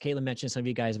 as Caitlin mentioned, some of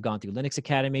you guys have gone through Linux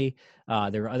Academy.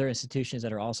 There are other institutions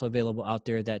that are also available out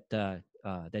there that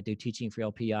do teaching for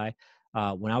LPI.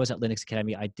 When I was at Linux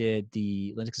Academy, I did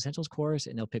the Linux Essentials course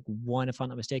in LPIC-1, if I'm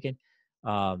not mistaken.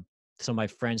 Some of my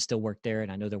friends still work there,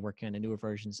 and I know they're working on the newer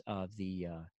versions of the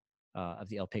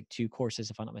LPIC-2 courses,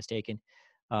 if I'm not mistaken.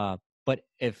 But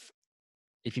if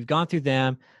you've gone through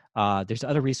them, there's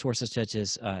other resources such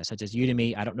as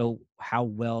Udemy. I don't know how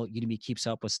well Udemy keeps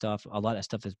up with stuff. A lot of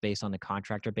stuff is based on the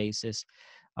contractor basis.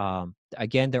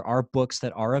 Again, there are books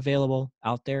that are available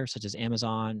out there, such as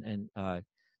Amazon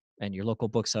and your local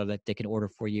bookseller that they can order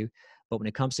for you. But when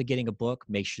it comes to getting a book,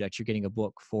 make sure that you're getting a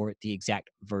book for the exact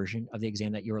version of the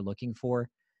exam that you're looking for.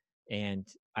 And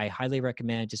I highly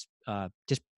recommend just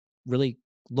really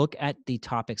look at the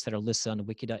topics that are listed on the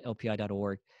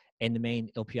wiki.lpi.org and the main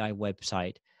LPI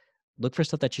website. Look for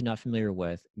stuff that you're not familiar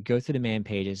with. Go through the man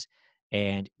pages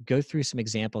and go through some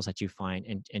examples that you find,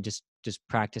 and just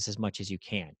practice as much as you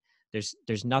can.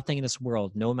 There's nothing in this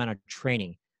world, no amount of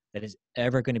training, that is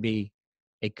ever going to be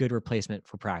a good replacement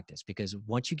for practice, because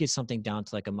once you get something down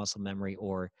to like a muscle memory,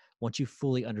 or once you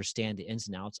fully understand the ins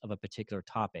and outs of a particular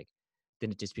topic,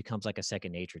 then it just becomes like a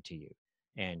second nature to you.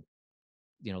 And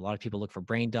a lot of people look for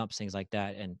brain dumps, things like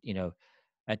that, and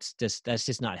that's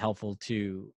just not helpful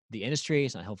to the industry.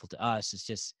 It's not helpful to us. It's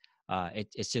just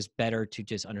it's just better to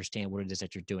just understand what it is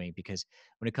that you're doing, because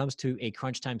when it comes to a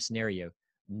crunch time scenario,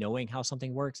 knowing how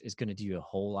something works is going to do you a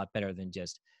whole lot better than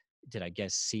just, did I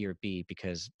guess C or B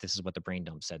because this is what the brain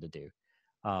dump said to do.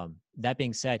 That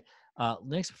being said,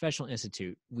 Linux Professional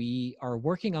Institute, we are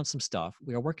working on some stuff.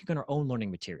 We are working on our own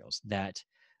learning materials. That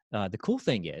the cool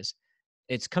thing is,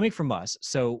 it's coming from us.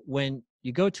 So when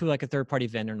you go to like a third party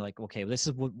vendor and like, okay, well, this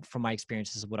is what, from my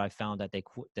experience, this is what I found that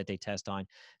they test on.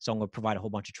 So I'm going to provide a whole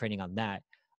bunch of training on that.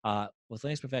 With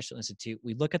Linux Professional Institute,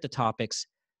 we look at the topics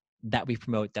that we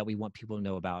promote, that we want people to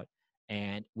know about,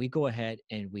 and we go ahead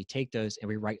and we take those and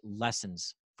we write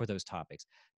lessons for those topics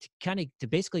to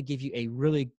basically give you a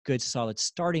really good solid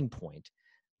starting point,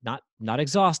 not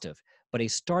exhaustive, but a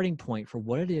starting point for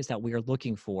what it is that we are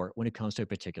looking for when it comes to a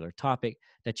particular topic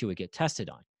that you would get tested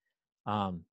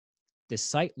on. This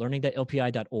site,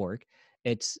 learning.lpi.org,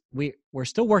 we're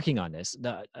still working on this.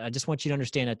 I just want you to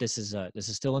understand that this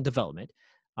is still in development.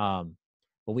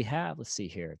 But we have, let's see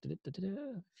here, see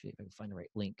if I can find the right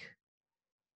link.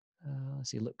 Let's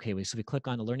see. Okay, so we click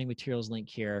on the learning materials link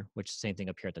here, which same thing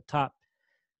up here at the top.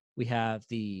 We have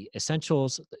the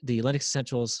essentials, the Linux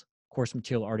Essentials course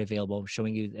material already available,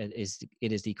 showing you that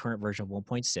it is the current version of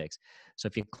 1.6. So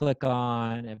if you click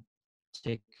on a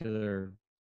particular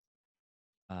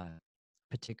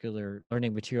particular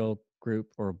learning material group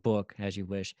or book, as you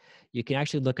wish, you can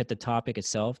actually look at the topic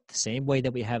itself the same way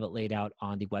that we have it laid out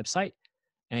on the website,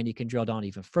 and you can drill down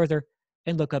even further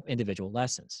and look up individual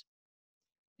lessons.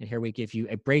 And here we give you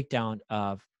a breakdown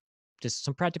of just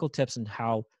some practical tips on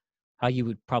how you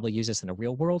would probably use this in the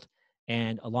real world,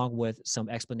 and along with some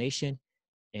explanation.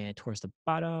 And towards the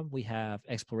bottom, we have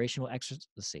explorational exercises.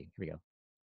 Let's see, here we go.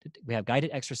 We have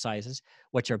guided exercises,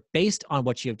 which are based on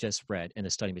what you have just read in the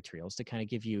study materials, to kind of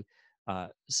give you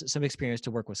some experience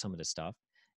to work with some of this stuff.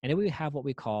 And then we have what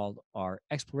we call our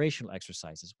explorational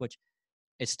exercises, which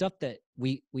it's stuff that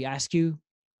we ask you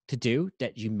to do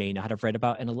that you may not have read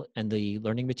about in the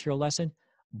learning material lesson,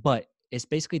 but it's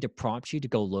basically to prompt you to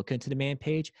go look into the man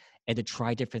page and to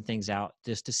try different things out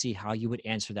just to see how you would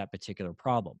answer that particular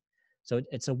problem. So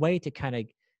it's a way to kind of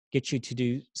get you to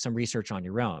do some research on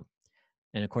your own.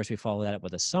 And of course, we follow that up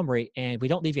with a summary, and we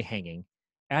don't leave you hanging.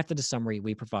 After the summary,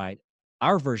 we provide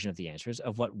our version of the answers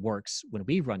of what works when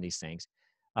we run these things.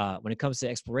 When it comes to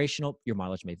explorational, your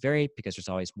mileage may vary because there's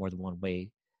always more than one way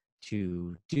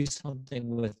to do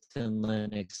something within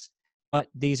Linux. But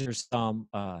these are some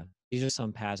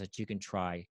paths that you can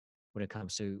try when it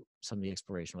comes to some of the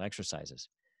explorational exercises.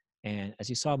 And as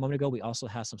you saw a moment ago, we also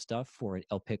have some stuff for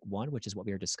LPIC-1, which is what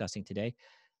we are discussing today.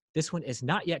 This one is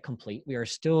not yet complete.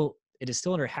 It is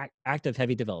still under active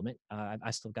heavy development.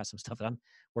 I still got some stuff that I'm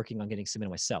working on getting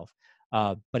submitted myself.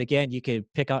 But again, you could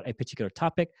pick out a particular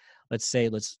topic. Let's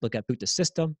look at boot the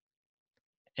system.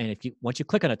 And once you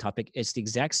click on a topic, it's the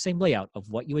exact same layout of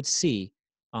what you would see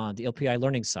on the LPI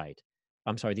learning site.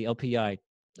 I'm sorry, the LPI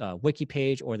wiki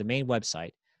page or the main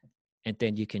website. And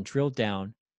then you can drill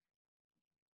down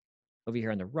over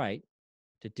here on the right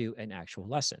to do an actual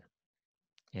lesson.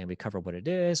 And we cover what it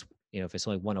is. If it's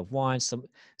only one of one, some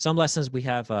lessons we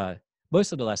have,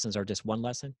 most of the lessons are just one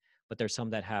lesson, but there's some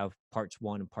that have parts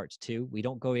 1 and parts 2. We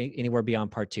don't go anywhere beyond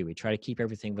part 2. We try to keep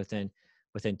everything within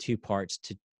 2 parts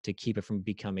to keep it from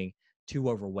becoming too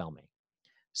overwhelming.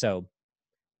 So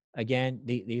again,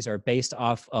 these are based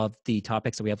off of the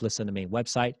topics that we have listed on the main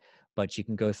website, but you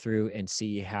can go through and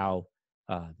see how,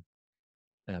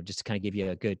 just to kind of give you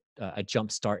a good a jump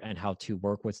start on how to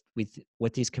work with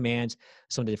these commands,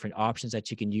 some of the different options that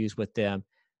you can use with them,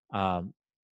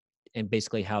 and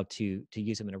basically how to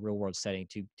use them in a real world setting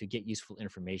to get useful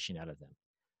information out of them.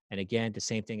 And again, the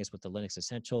same thing is with the Linux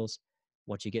Essentials.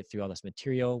 Once you get through all this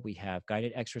material, we have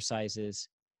guided exercises,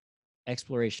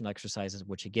 exploration exercises,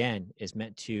 which again is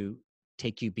meant to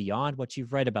take you beyond what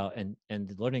you've read about and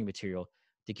the learning material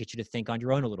to get you to think on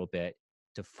your own a little bit,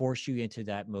 to force you into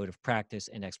that mode of practice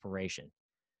and exploration.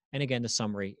 And again, the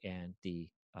summary and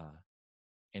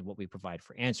and what we provide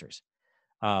for answers.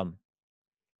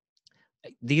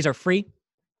 These are free.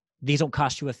 These don't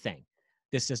cost you a thing.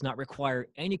 This does not require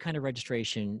any kind of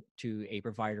registration to a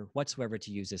provider whatsoever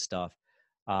to use this stuff.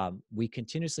 We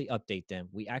continuously update them.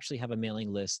 We actually have a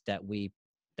mailing list that we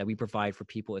provide for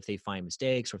people if they find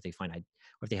mistakes or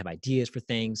if they have ideas for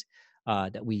things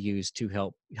that we use to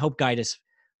help guide us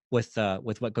with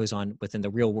what goes on within the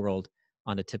real world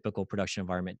on a typical production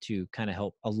environment, to kind of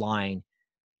help align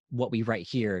what we write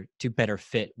here to better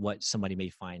fit what somebody may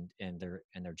find in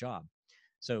their job.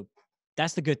 So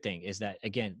that's the good thing, is that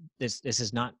again, this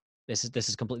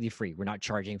is completely free. We're not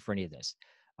charging for any of this.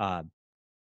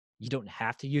 You don't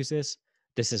have to use this.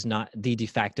 This is not the de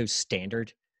facto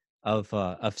standard of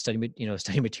study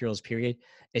study materials. Period.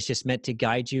 It's just meant to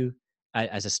guide you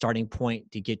as a starting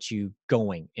point to get you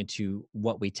going into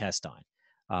what we test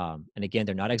on. And again,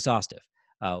 they're not exhaustive.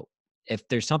 If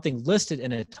there's something listed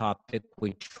in a topic,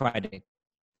 we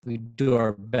do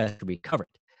our best to recover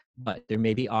it. But there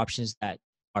may be options that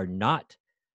are not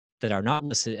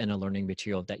listed in a learning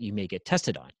material that you may get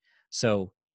tested on.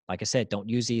 So, like I said, don't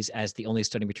use these as the only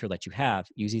study material that you have.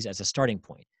 Use these as a starting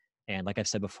point. And like I've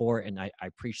said before, and I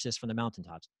preach this from the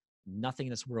mountaintops, nothing in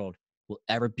this world will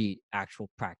ever beat actual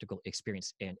practical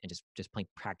experience and just plain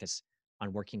practice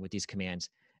on working with these commands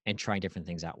and trying different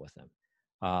things out with them.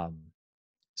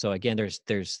 So again,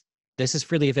 this is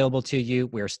freely available to you.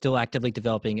 We're still actively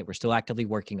developing it. We're still actively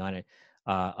working on it.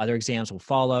 Other exams will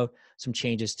follow. Some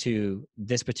changes to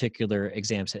this particular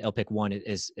exam set, LPIC-1,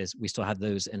 is we still have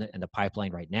those in the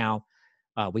pipeline right now.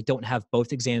 We don't have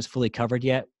both exams fully covered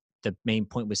yet. The main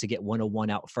point was to get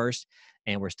 101 out first,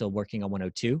 and we're still working on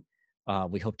 102.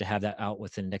 We hope to have that out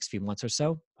within the next few months or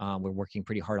so. We're working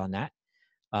pretty hard on that.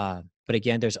 But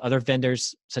again, there's other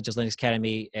vendors such as Linux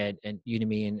Academy and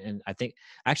Udemy, and I think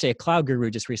actually a cloud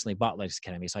guru just recently bought Linux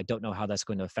Academy, so I don't know how that's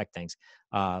going to affect things.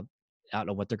 I don't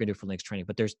know what they're going to do for Linux training,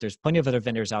 but there's plenty of other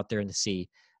vendors out there in the sea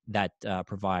that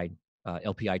provide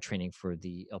LPI training for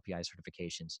the LPI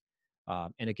certifications.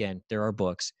 And again, there are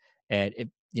books, and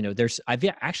I've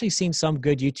actually seen some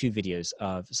good YouTube videos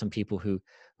of some people who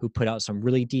put out some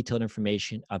really detailed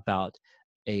information about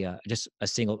just a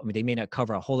single. I mean, they may not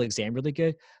cover a whole exam really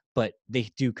good, but they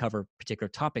do cover particular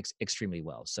topics extremely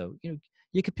well. So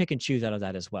you could pick and choose out of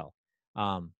that as well.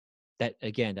 That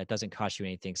again, that doesn't cost you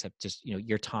anything except just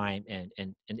your time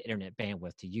and internet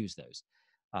bandwidth to use those.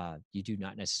 You do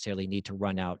not necessarily need to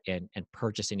run out and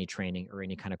purchase any training or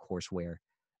any kind of courseware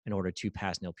in order to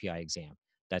pass an LPI exam.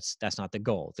 That's not the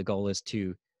goal. The goal is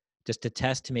to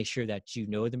test to make sure that you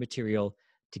know the material,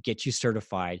 to get you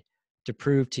certified, to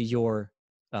prove to your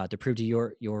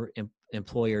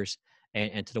employers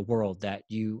and to the world that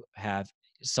you have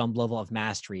some level of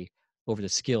mastery over the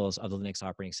skills of the Linux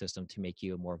operating system to make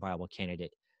you a more viable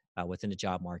candidate within the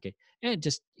job market, and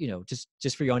just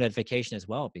for your own edification as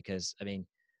well. Because I mean,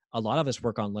 a lot of us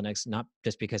work on Linux not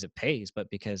just because it pays, but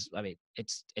because I mean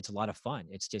it's a lot of fun.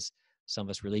 It's just some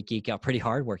of us really geek out pretty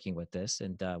hard working with this,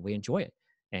 and we enjoy it,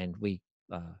 and we'd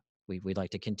like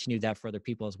to continue that for other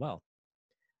people as well.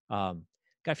 Got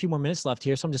a few more minutes left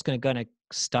here, so I'm just going to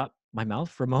stop my mouth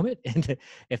for a moment. And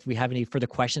if we have any further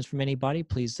questions from anybody,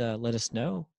 please let us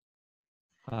know.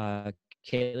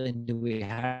 Caitlin, do we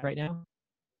have right now?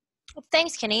 Well,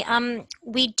 thanks, Kenny.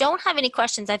 We don't have any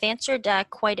questions. I've answered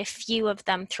quite a few of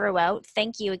them throughout.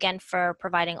 Thank you again for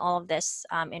providing all of this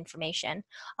information.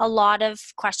 A lot of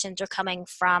questions are coming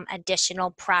from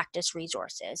additional practice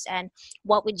resources. And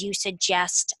what would you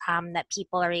suggest that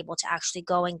people are able to actually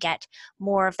go and get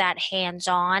more of that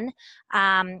hands-on,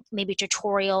 maybe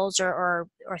tutorials or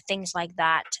things like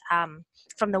that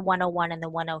from the 101 and the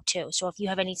 102? So if you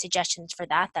have any suggestions for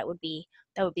that, that would be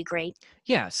great.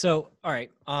 Yeah. So, all right.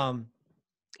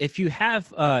 If you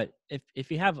have if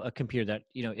you have a computer that,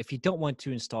 if you don't want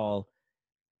to install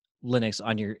Linux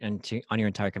on your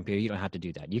entire computer, you don't have to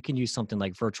do that. You can use something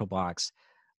like VirtualBox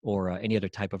or any other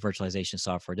type of virtualization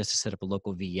software just to set up a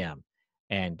local VM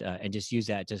and just use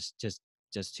that just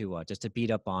to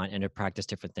beat up on and to practice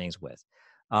different things with.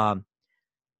 Um,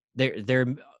 there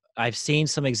I've seen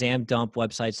some exam dump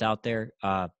websites out there.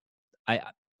 I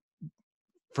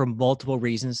For multiple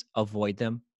reasons avoid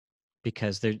them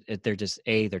because they're just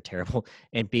they're terrible,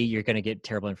 and B, you're going to get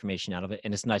terrible information out of it,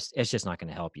 and it's just not going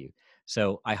to help you.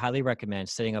 So I highly recommend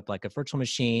setting up like a virtual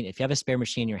machine. If you have a spare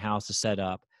machine in your house to set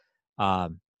up,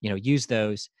 use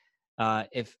those.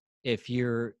 If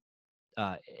you're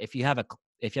if you have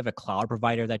a cloud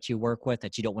provider that you work with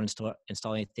that you don't want to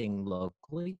install anything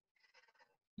locally,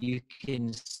 you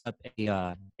can set up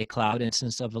a cloud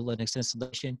instance of a Linux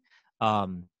installation.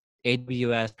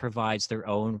 AWS provides their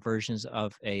own versions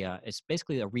of it's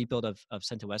basically a rebuild of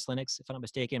CentOS Linux, if I'm not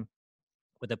mistaken,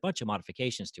 with a bunch of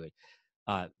modifications to it,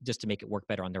 just to make it work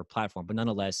better on their platform. But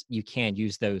nonetheless, you can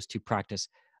use those to practice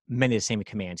many of the same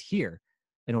commands here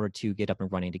in order to get up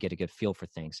and running to get a good feel for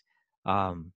things.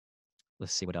 Um,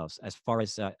 let's see what else. As far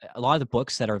as a lot of the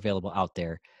books that are available out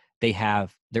there, they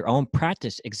have their own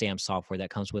practice exam software that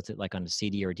comes with it, like on a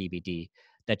CD or DVD,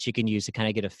 that you can use to kind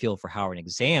of get a feel for how an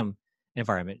exam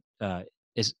environment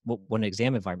is, what an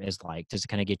exam environment is like, just to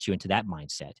kind of get you into that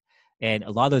mindset. And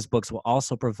a lot of those books will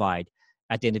also provide,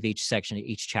 at the end of each section,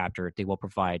 each chapter, they will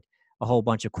provide a whole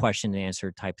bunch of question and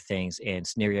answer type things and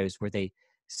scenarios where they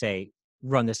say,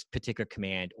 run this particular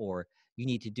command, or you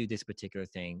need to do this particular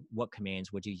thing. What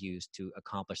commands would you use to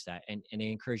accomplish that? And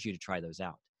they encourage you to try those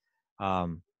out.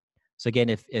 Um, so again,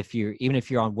 if you're, even if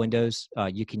you're on Windows,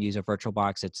 you can use a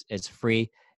VirtualBox. It's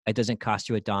free. It doesn't cost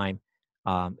you a dime.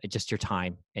 It's just your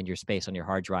time and your space on your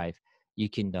hard drive. You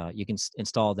can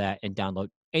install that and download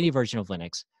any version of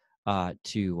Linux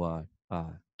to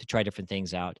try different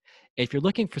things out. If you're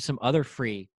looking for some other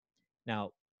free,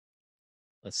 now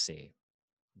let's see.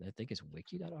 I think it's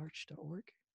wiki.arch.org.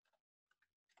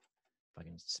 If I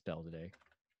can spell today.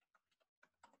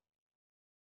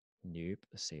 Nope.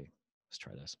 Let's see. Let's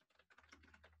try this.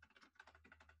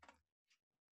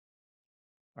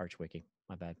 ArchWiki.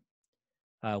 My bad.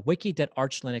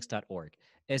 Wiki.archlinux.org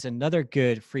is another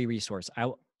good free resource.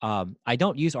 I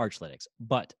don't use Arch Linux,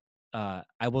 but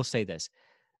I will say this: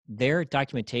 their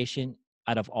documentation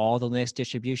out of all the Linux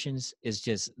distributions is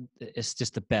just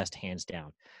the best, hands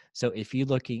down. So if you're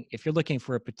looking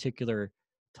for a particular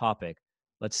topic,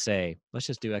 let's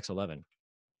just do X11.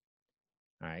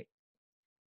 All right.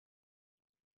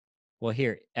 Well,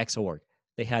 here, Xorg,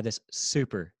 they had this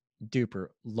super duper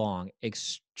long,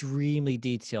 extremely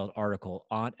detailed article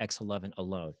on X11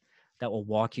 alone that will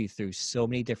walk you through so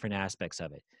many different aspects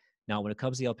of it. Now, when it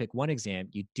comes to the LPIC-1 exam,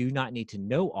 you do not need to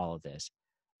know all of this,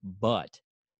 but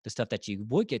the stuff that you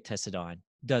would get tested on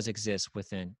does exist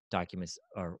within documents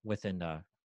or within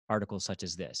articles such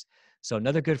as this. So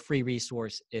another good free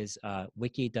resource is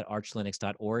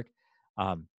wiki.archlinux.org.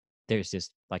 There's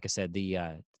just, like I said, the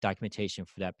documentation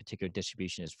for that particular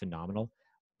distribution is phenomenal.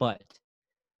 But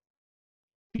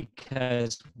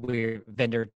because we're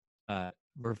vendor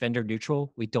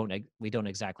neutral, we don't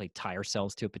exactly tie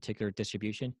ourselves to a particular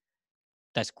distribution.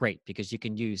 That's great because you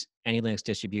can use any Linux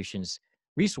distribution's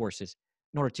resources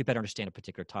in order to better understand a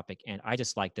particular topic. And I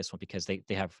just like this one because they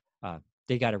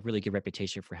got a really good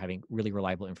reputation for having really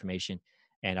reliable information,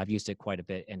 and I've used it quite a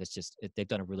bit. And they've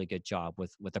done a really good job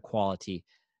with the quality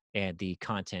and the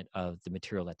content of the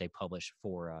material that they publish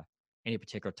for any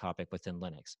particular topic within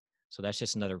Linux. So that's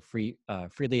just another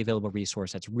freely available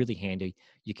resource that's really handy.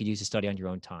 You can use to study on your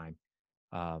own time,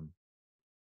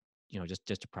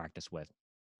 just to practice with.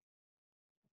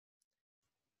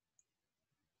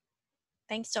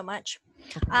 Thanks so much.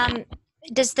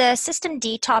 Does the System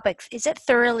D topic, is it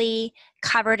thoroughly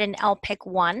covered in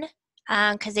LPIC-1?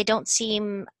 Because they don't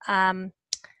seem to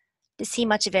see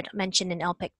much of it mentioned in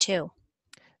LPIC-2.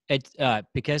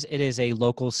 Because it is a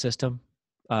local system,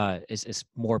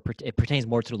 it pertains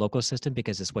more to the local system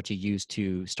because it's what you use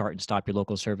to start and stop your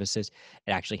local services.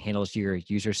 It actually handles your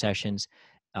user sessions.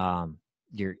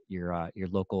 your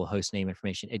local host name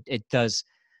information. It does.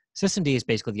 Systemd is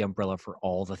basically the umbrella for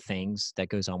all the things that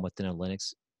goes on within a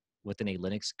Linux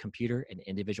computer, an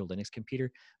individual Linux computer.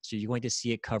 So you're going to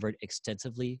see it covered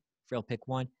extensively for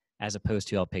LPIC-1 as opposed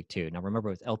to LPIC-2. Now remember,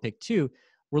 with LPIC-2,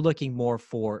 we're looking more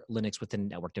for Linux within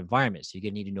networked environments. So you're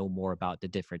going to need to know more about the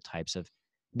different types of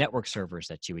network servers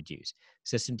that you would use.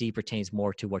 Systemd pertains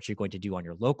more to what you're going to do on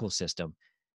your local system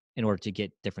in order to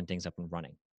get different things up and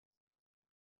running.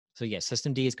 So yes,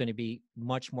 Systemd is going to be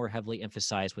much more heavily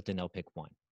emphasized within LPIC-1.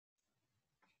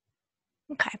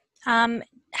 Okay.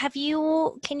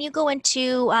 Can you go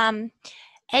into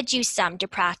EduSum to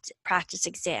practice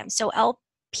exams? So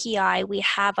LPI we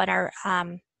have on our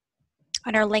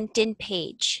LinkedIn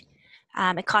page.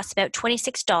 It costs about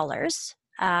 $26.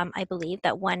 I believe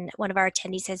that one of our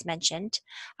attendees has mentioned.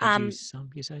 EduSum,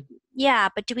 you said? Yeah,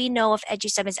 but do we know if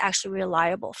EduSum is actually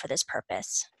reliable for this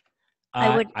purpose? I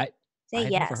I would say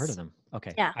had never heard of yes. them.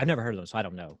 Okay, Yeah. I've never heard of them, so I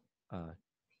don't know.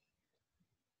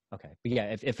 Okay, but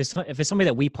yeah, if it's somebody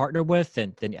that we partner with,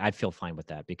 then I'd feel fine with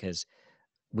that, because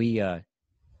we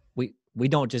we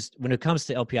don't just, when it comes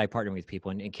to LPI partnering with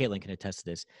people, and Caitlin can attest to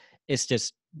this, it's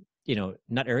just,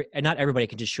 not everybody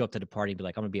can just show up to the party and be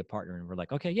like, I'm gonna be a partner, and we're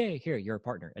like, okay, yeah, here, you're a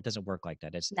partner. It doesn't work like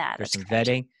that. There's That's some correct.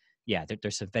 vetting. Yeah,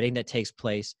 there's some vetting that takes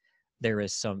place. There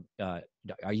is some,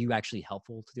 are you actually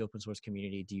helpful to the open source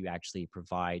community? Do you actually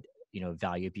provide,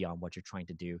 value beyond what you're trying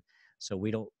to do? So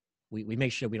we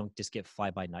make sure we don't just get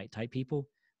fly by night type people.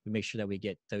 We make sure that we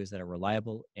get those that are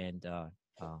reliable and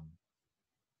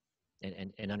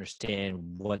understand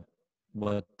what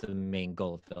the main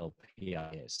goal of the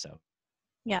LPI is. So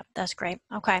Yeah, that's great.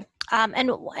 Okay.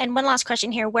 And one last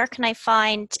question here. Where can I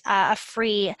find a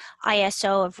free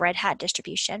ISO of Red Hat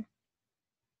distribution?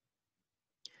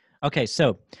 okay,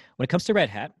 so when it comes to Red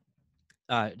Hat,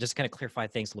 just kind of clarify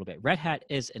things a little bit. Red Hat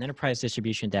is an enterprise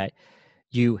distribution that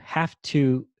you have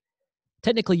to,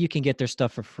 technically you can get their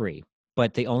stuff for free,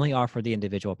 but they only offer the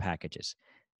individual packages.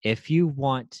 If you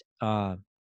want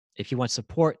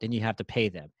support, then you have to pay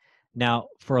them. Now,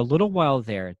 for a little while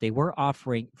there, they were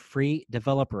offering free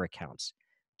developer accounts,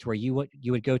 to where you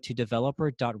would go to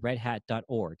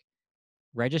developer.redhat.org,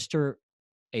 register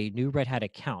a new Red Hat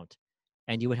account,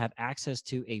 and you would have access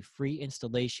to a free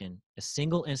installation, a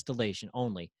single installation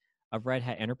only, of Red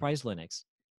Hat Enterprise Linux.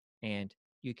 And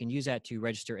you can use that to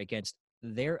register against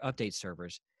their update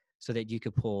servers, so that you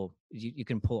can pull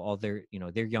all their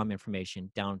their YUM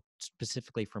information down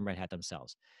specifically from Red Hat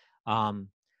themselves.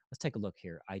 Let's take a look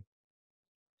here.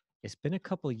 It's been a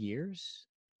couple of years.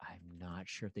 I'm not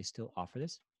sure if they still offer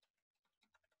this.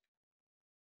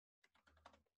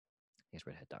 It's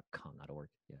redhat.com, not org.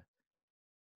 Yeah.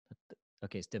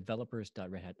 Okay, it's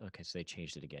developers.redhat. Okay, so they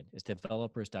changed it again. It's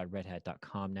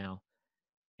developers.redhat.com now.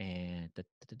 And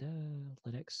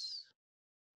Linux.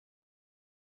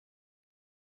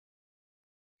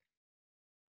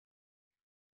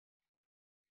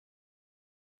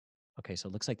 Okay, so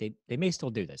it looks like they may still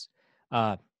do this.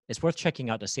 It's worth checking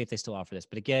out to see if they still offer this.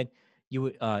 But again,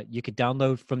 you could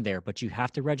download from there, but you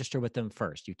have to register with them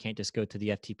first. You can't just go to the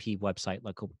FTP website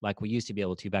like we used to be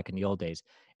able to back in the old days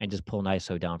and just pull an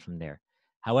ISO down from there.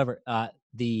 However,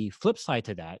 the flip side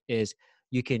to that is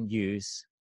you can use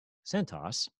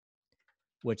CentOS,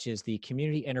 which is the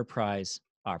Community Enterprise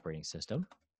Operating System.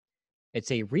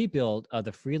 It's a rebuild of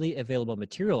the freely available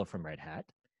material from Red Hat.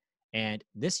 And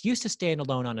this used to stand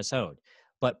alone on its own.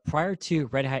 But prior to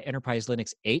Red Hat Enterprise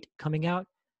Linux 8 coming out,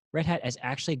 Red Hat has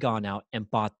actually gone out and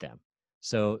bought them.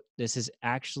 So this is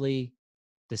actually,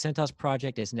 the CentOS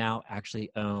project is now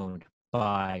actually owned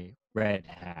by Red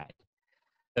Hat.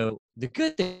 So the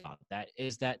good thing about that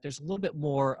is that there's a little bit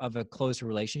more of a closer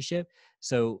relationship.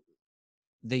 So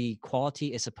the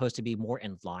quality is supposed to be more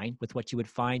in line with what you would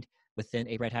find within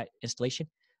a Red Hat installation.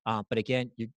 But again,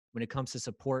 when it comes to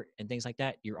support and things like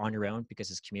that, you're on your own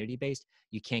because it's community based.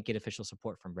 You can't get official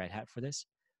support from Red Hat for this.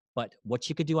 But what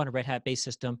you could do on a Red Hat based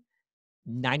system,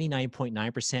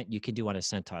 99.9% you can do on a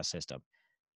CentOS system.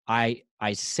 I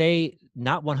say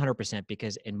not 100%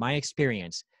 because in my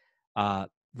experience,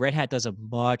 Red Hat does a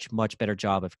much better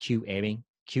job of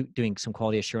doing some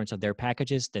quality assurance of their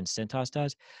packages than CentOS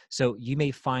does. So you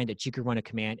may find that you can run a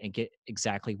command and get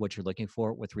exactly what you're looking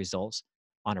for with results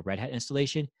on a Red Hat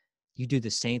installation. You do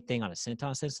the same thing on a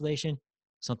CentOS installation,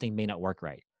 something may not work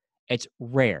right. It's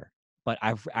rare, but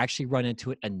I've actually run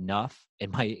into it enough in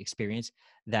my experience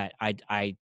that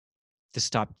I just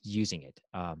stopped using it.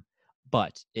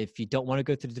 But if you don't want to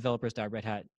go through the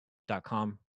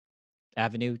developers.redhat.com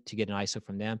avenue to get an ISO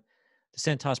from them, the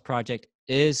CentOS project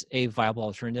is a viable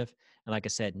alternative. And like I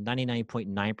said,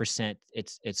 99.9%,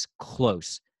 it's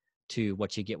close to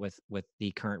what you get with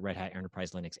the current Red Hat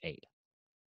Enterprise Linux 8.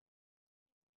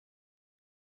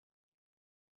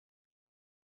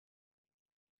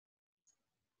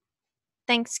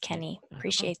 Thanks, Kenny.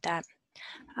 Appreciate that.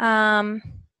 I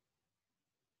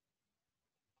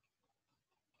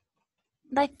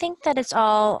think that it's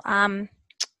all.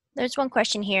 There's one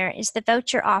question here. Is the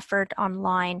voucher offered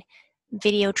online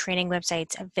video training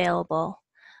websites available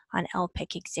on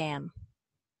LPIC exam?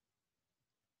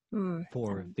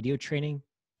 For video training?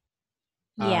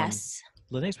 Yes.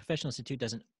 Linux Professional Institute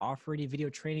doesn't offer any video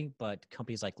training, but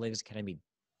companies like Linux Academy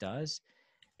does.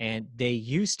 And they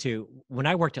used to, when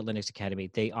I worked at Linux Academy,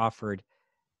 they offered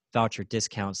voucher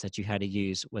discounts that you had to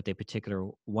use with a particular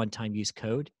one-time use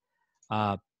code.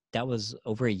 That was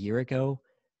over a year ago.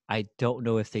 I don't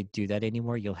know if they do that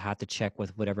anymore. You'll have to check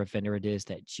with whatever vendor it is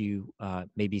that you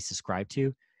maybe subscribe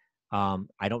to.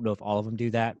 I don't know if all of them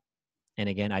do that. And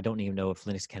again, I don't even know if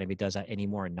Linux Academy does that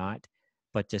anymore or not.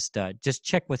 But just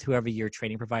check with whoever your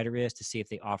training provider is to see if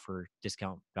they offer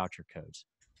discount voucher codes.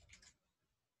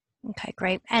 Okay,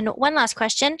 great. And one last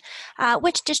question.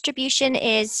 Which distribution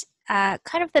is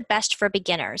kind of the best for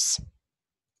beginners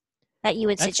that you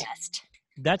would suggest?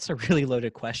 That's a really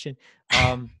loaded question.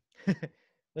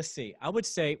 Let's see. I would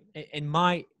say, in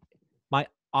my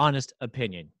honest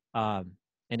opinion, and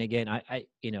again, I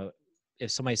if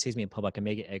somebody sees me in public, I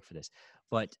may get egg for this,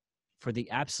 but for the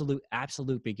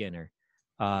absolute beginner,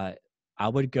 I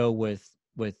would go with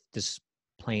this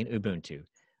plain Ubuntu.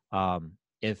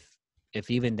 If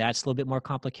even that's a little bit more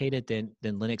complicated, than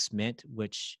Linux Mint,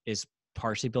 which is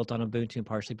partially built on Ubuntu and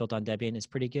partially built on Debian, is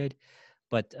pretty good.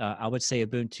 But I would say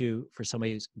Ubuntu, for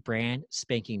somebody who's brand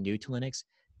spanking new to Linux,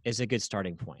 is a good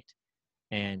starting point.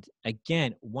 And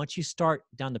again, once you start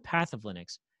down the path of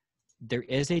Linux, there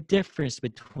is a difference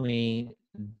between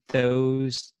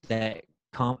those that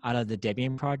come out of the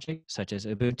Debian project, such as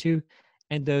Ubuntu,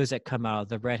 and those that come out of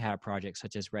the Red Hat project,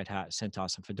 such as Red Hat,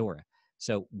 CentOS, and Fedora.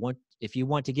 So if you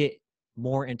want to get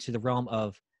more into the realm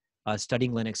of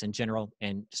studying Linux in general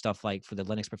and stuff like for the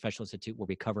Linux Professional Institute, where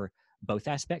we cover both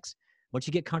aspects, once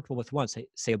you get comfortable with one, say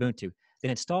Ubuntu,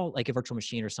 then install like a virtual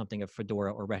machine or something of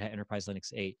Fedora or Red Hat Enterprise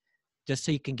Linux 8, just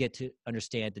so you can get to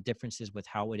understand the differences with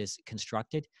how it is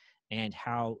constructed and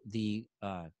how the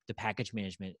package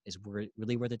management is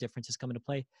really where the differences come into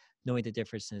play, knowing the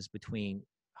differences between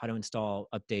how to install,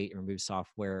 update, and remove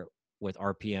software with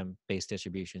RPM-based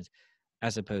distributions,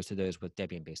 as opposed to those with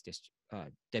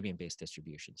Debian-based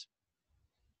distributions.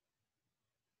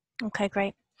 Okay,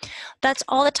 great. That's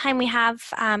all the time we have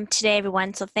today,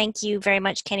 everyone. So thank you very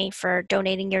much, Kenny, for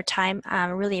donating your time. I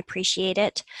really appreciate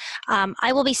it.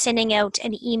 I will be sending out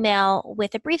an email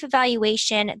with a brief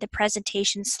evaluation, the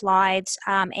presentation slides,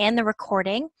 and the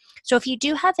recording. So if you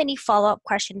do have any follow-up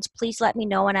questions, please let me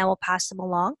know and I will pass them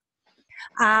along.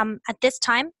 At this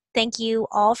time, thank you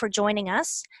all for joining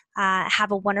us.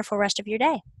 Have a wonderful rest of your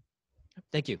day.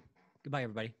 Thank you. Goodbye,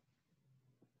 everybody.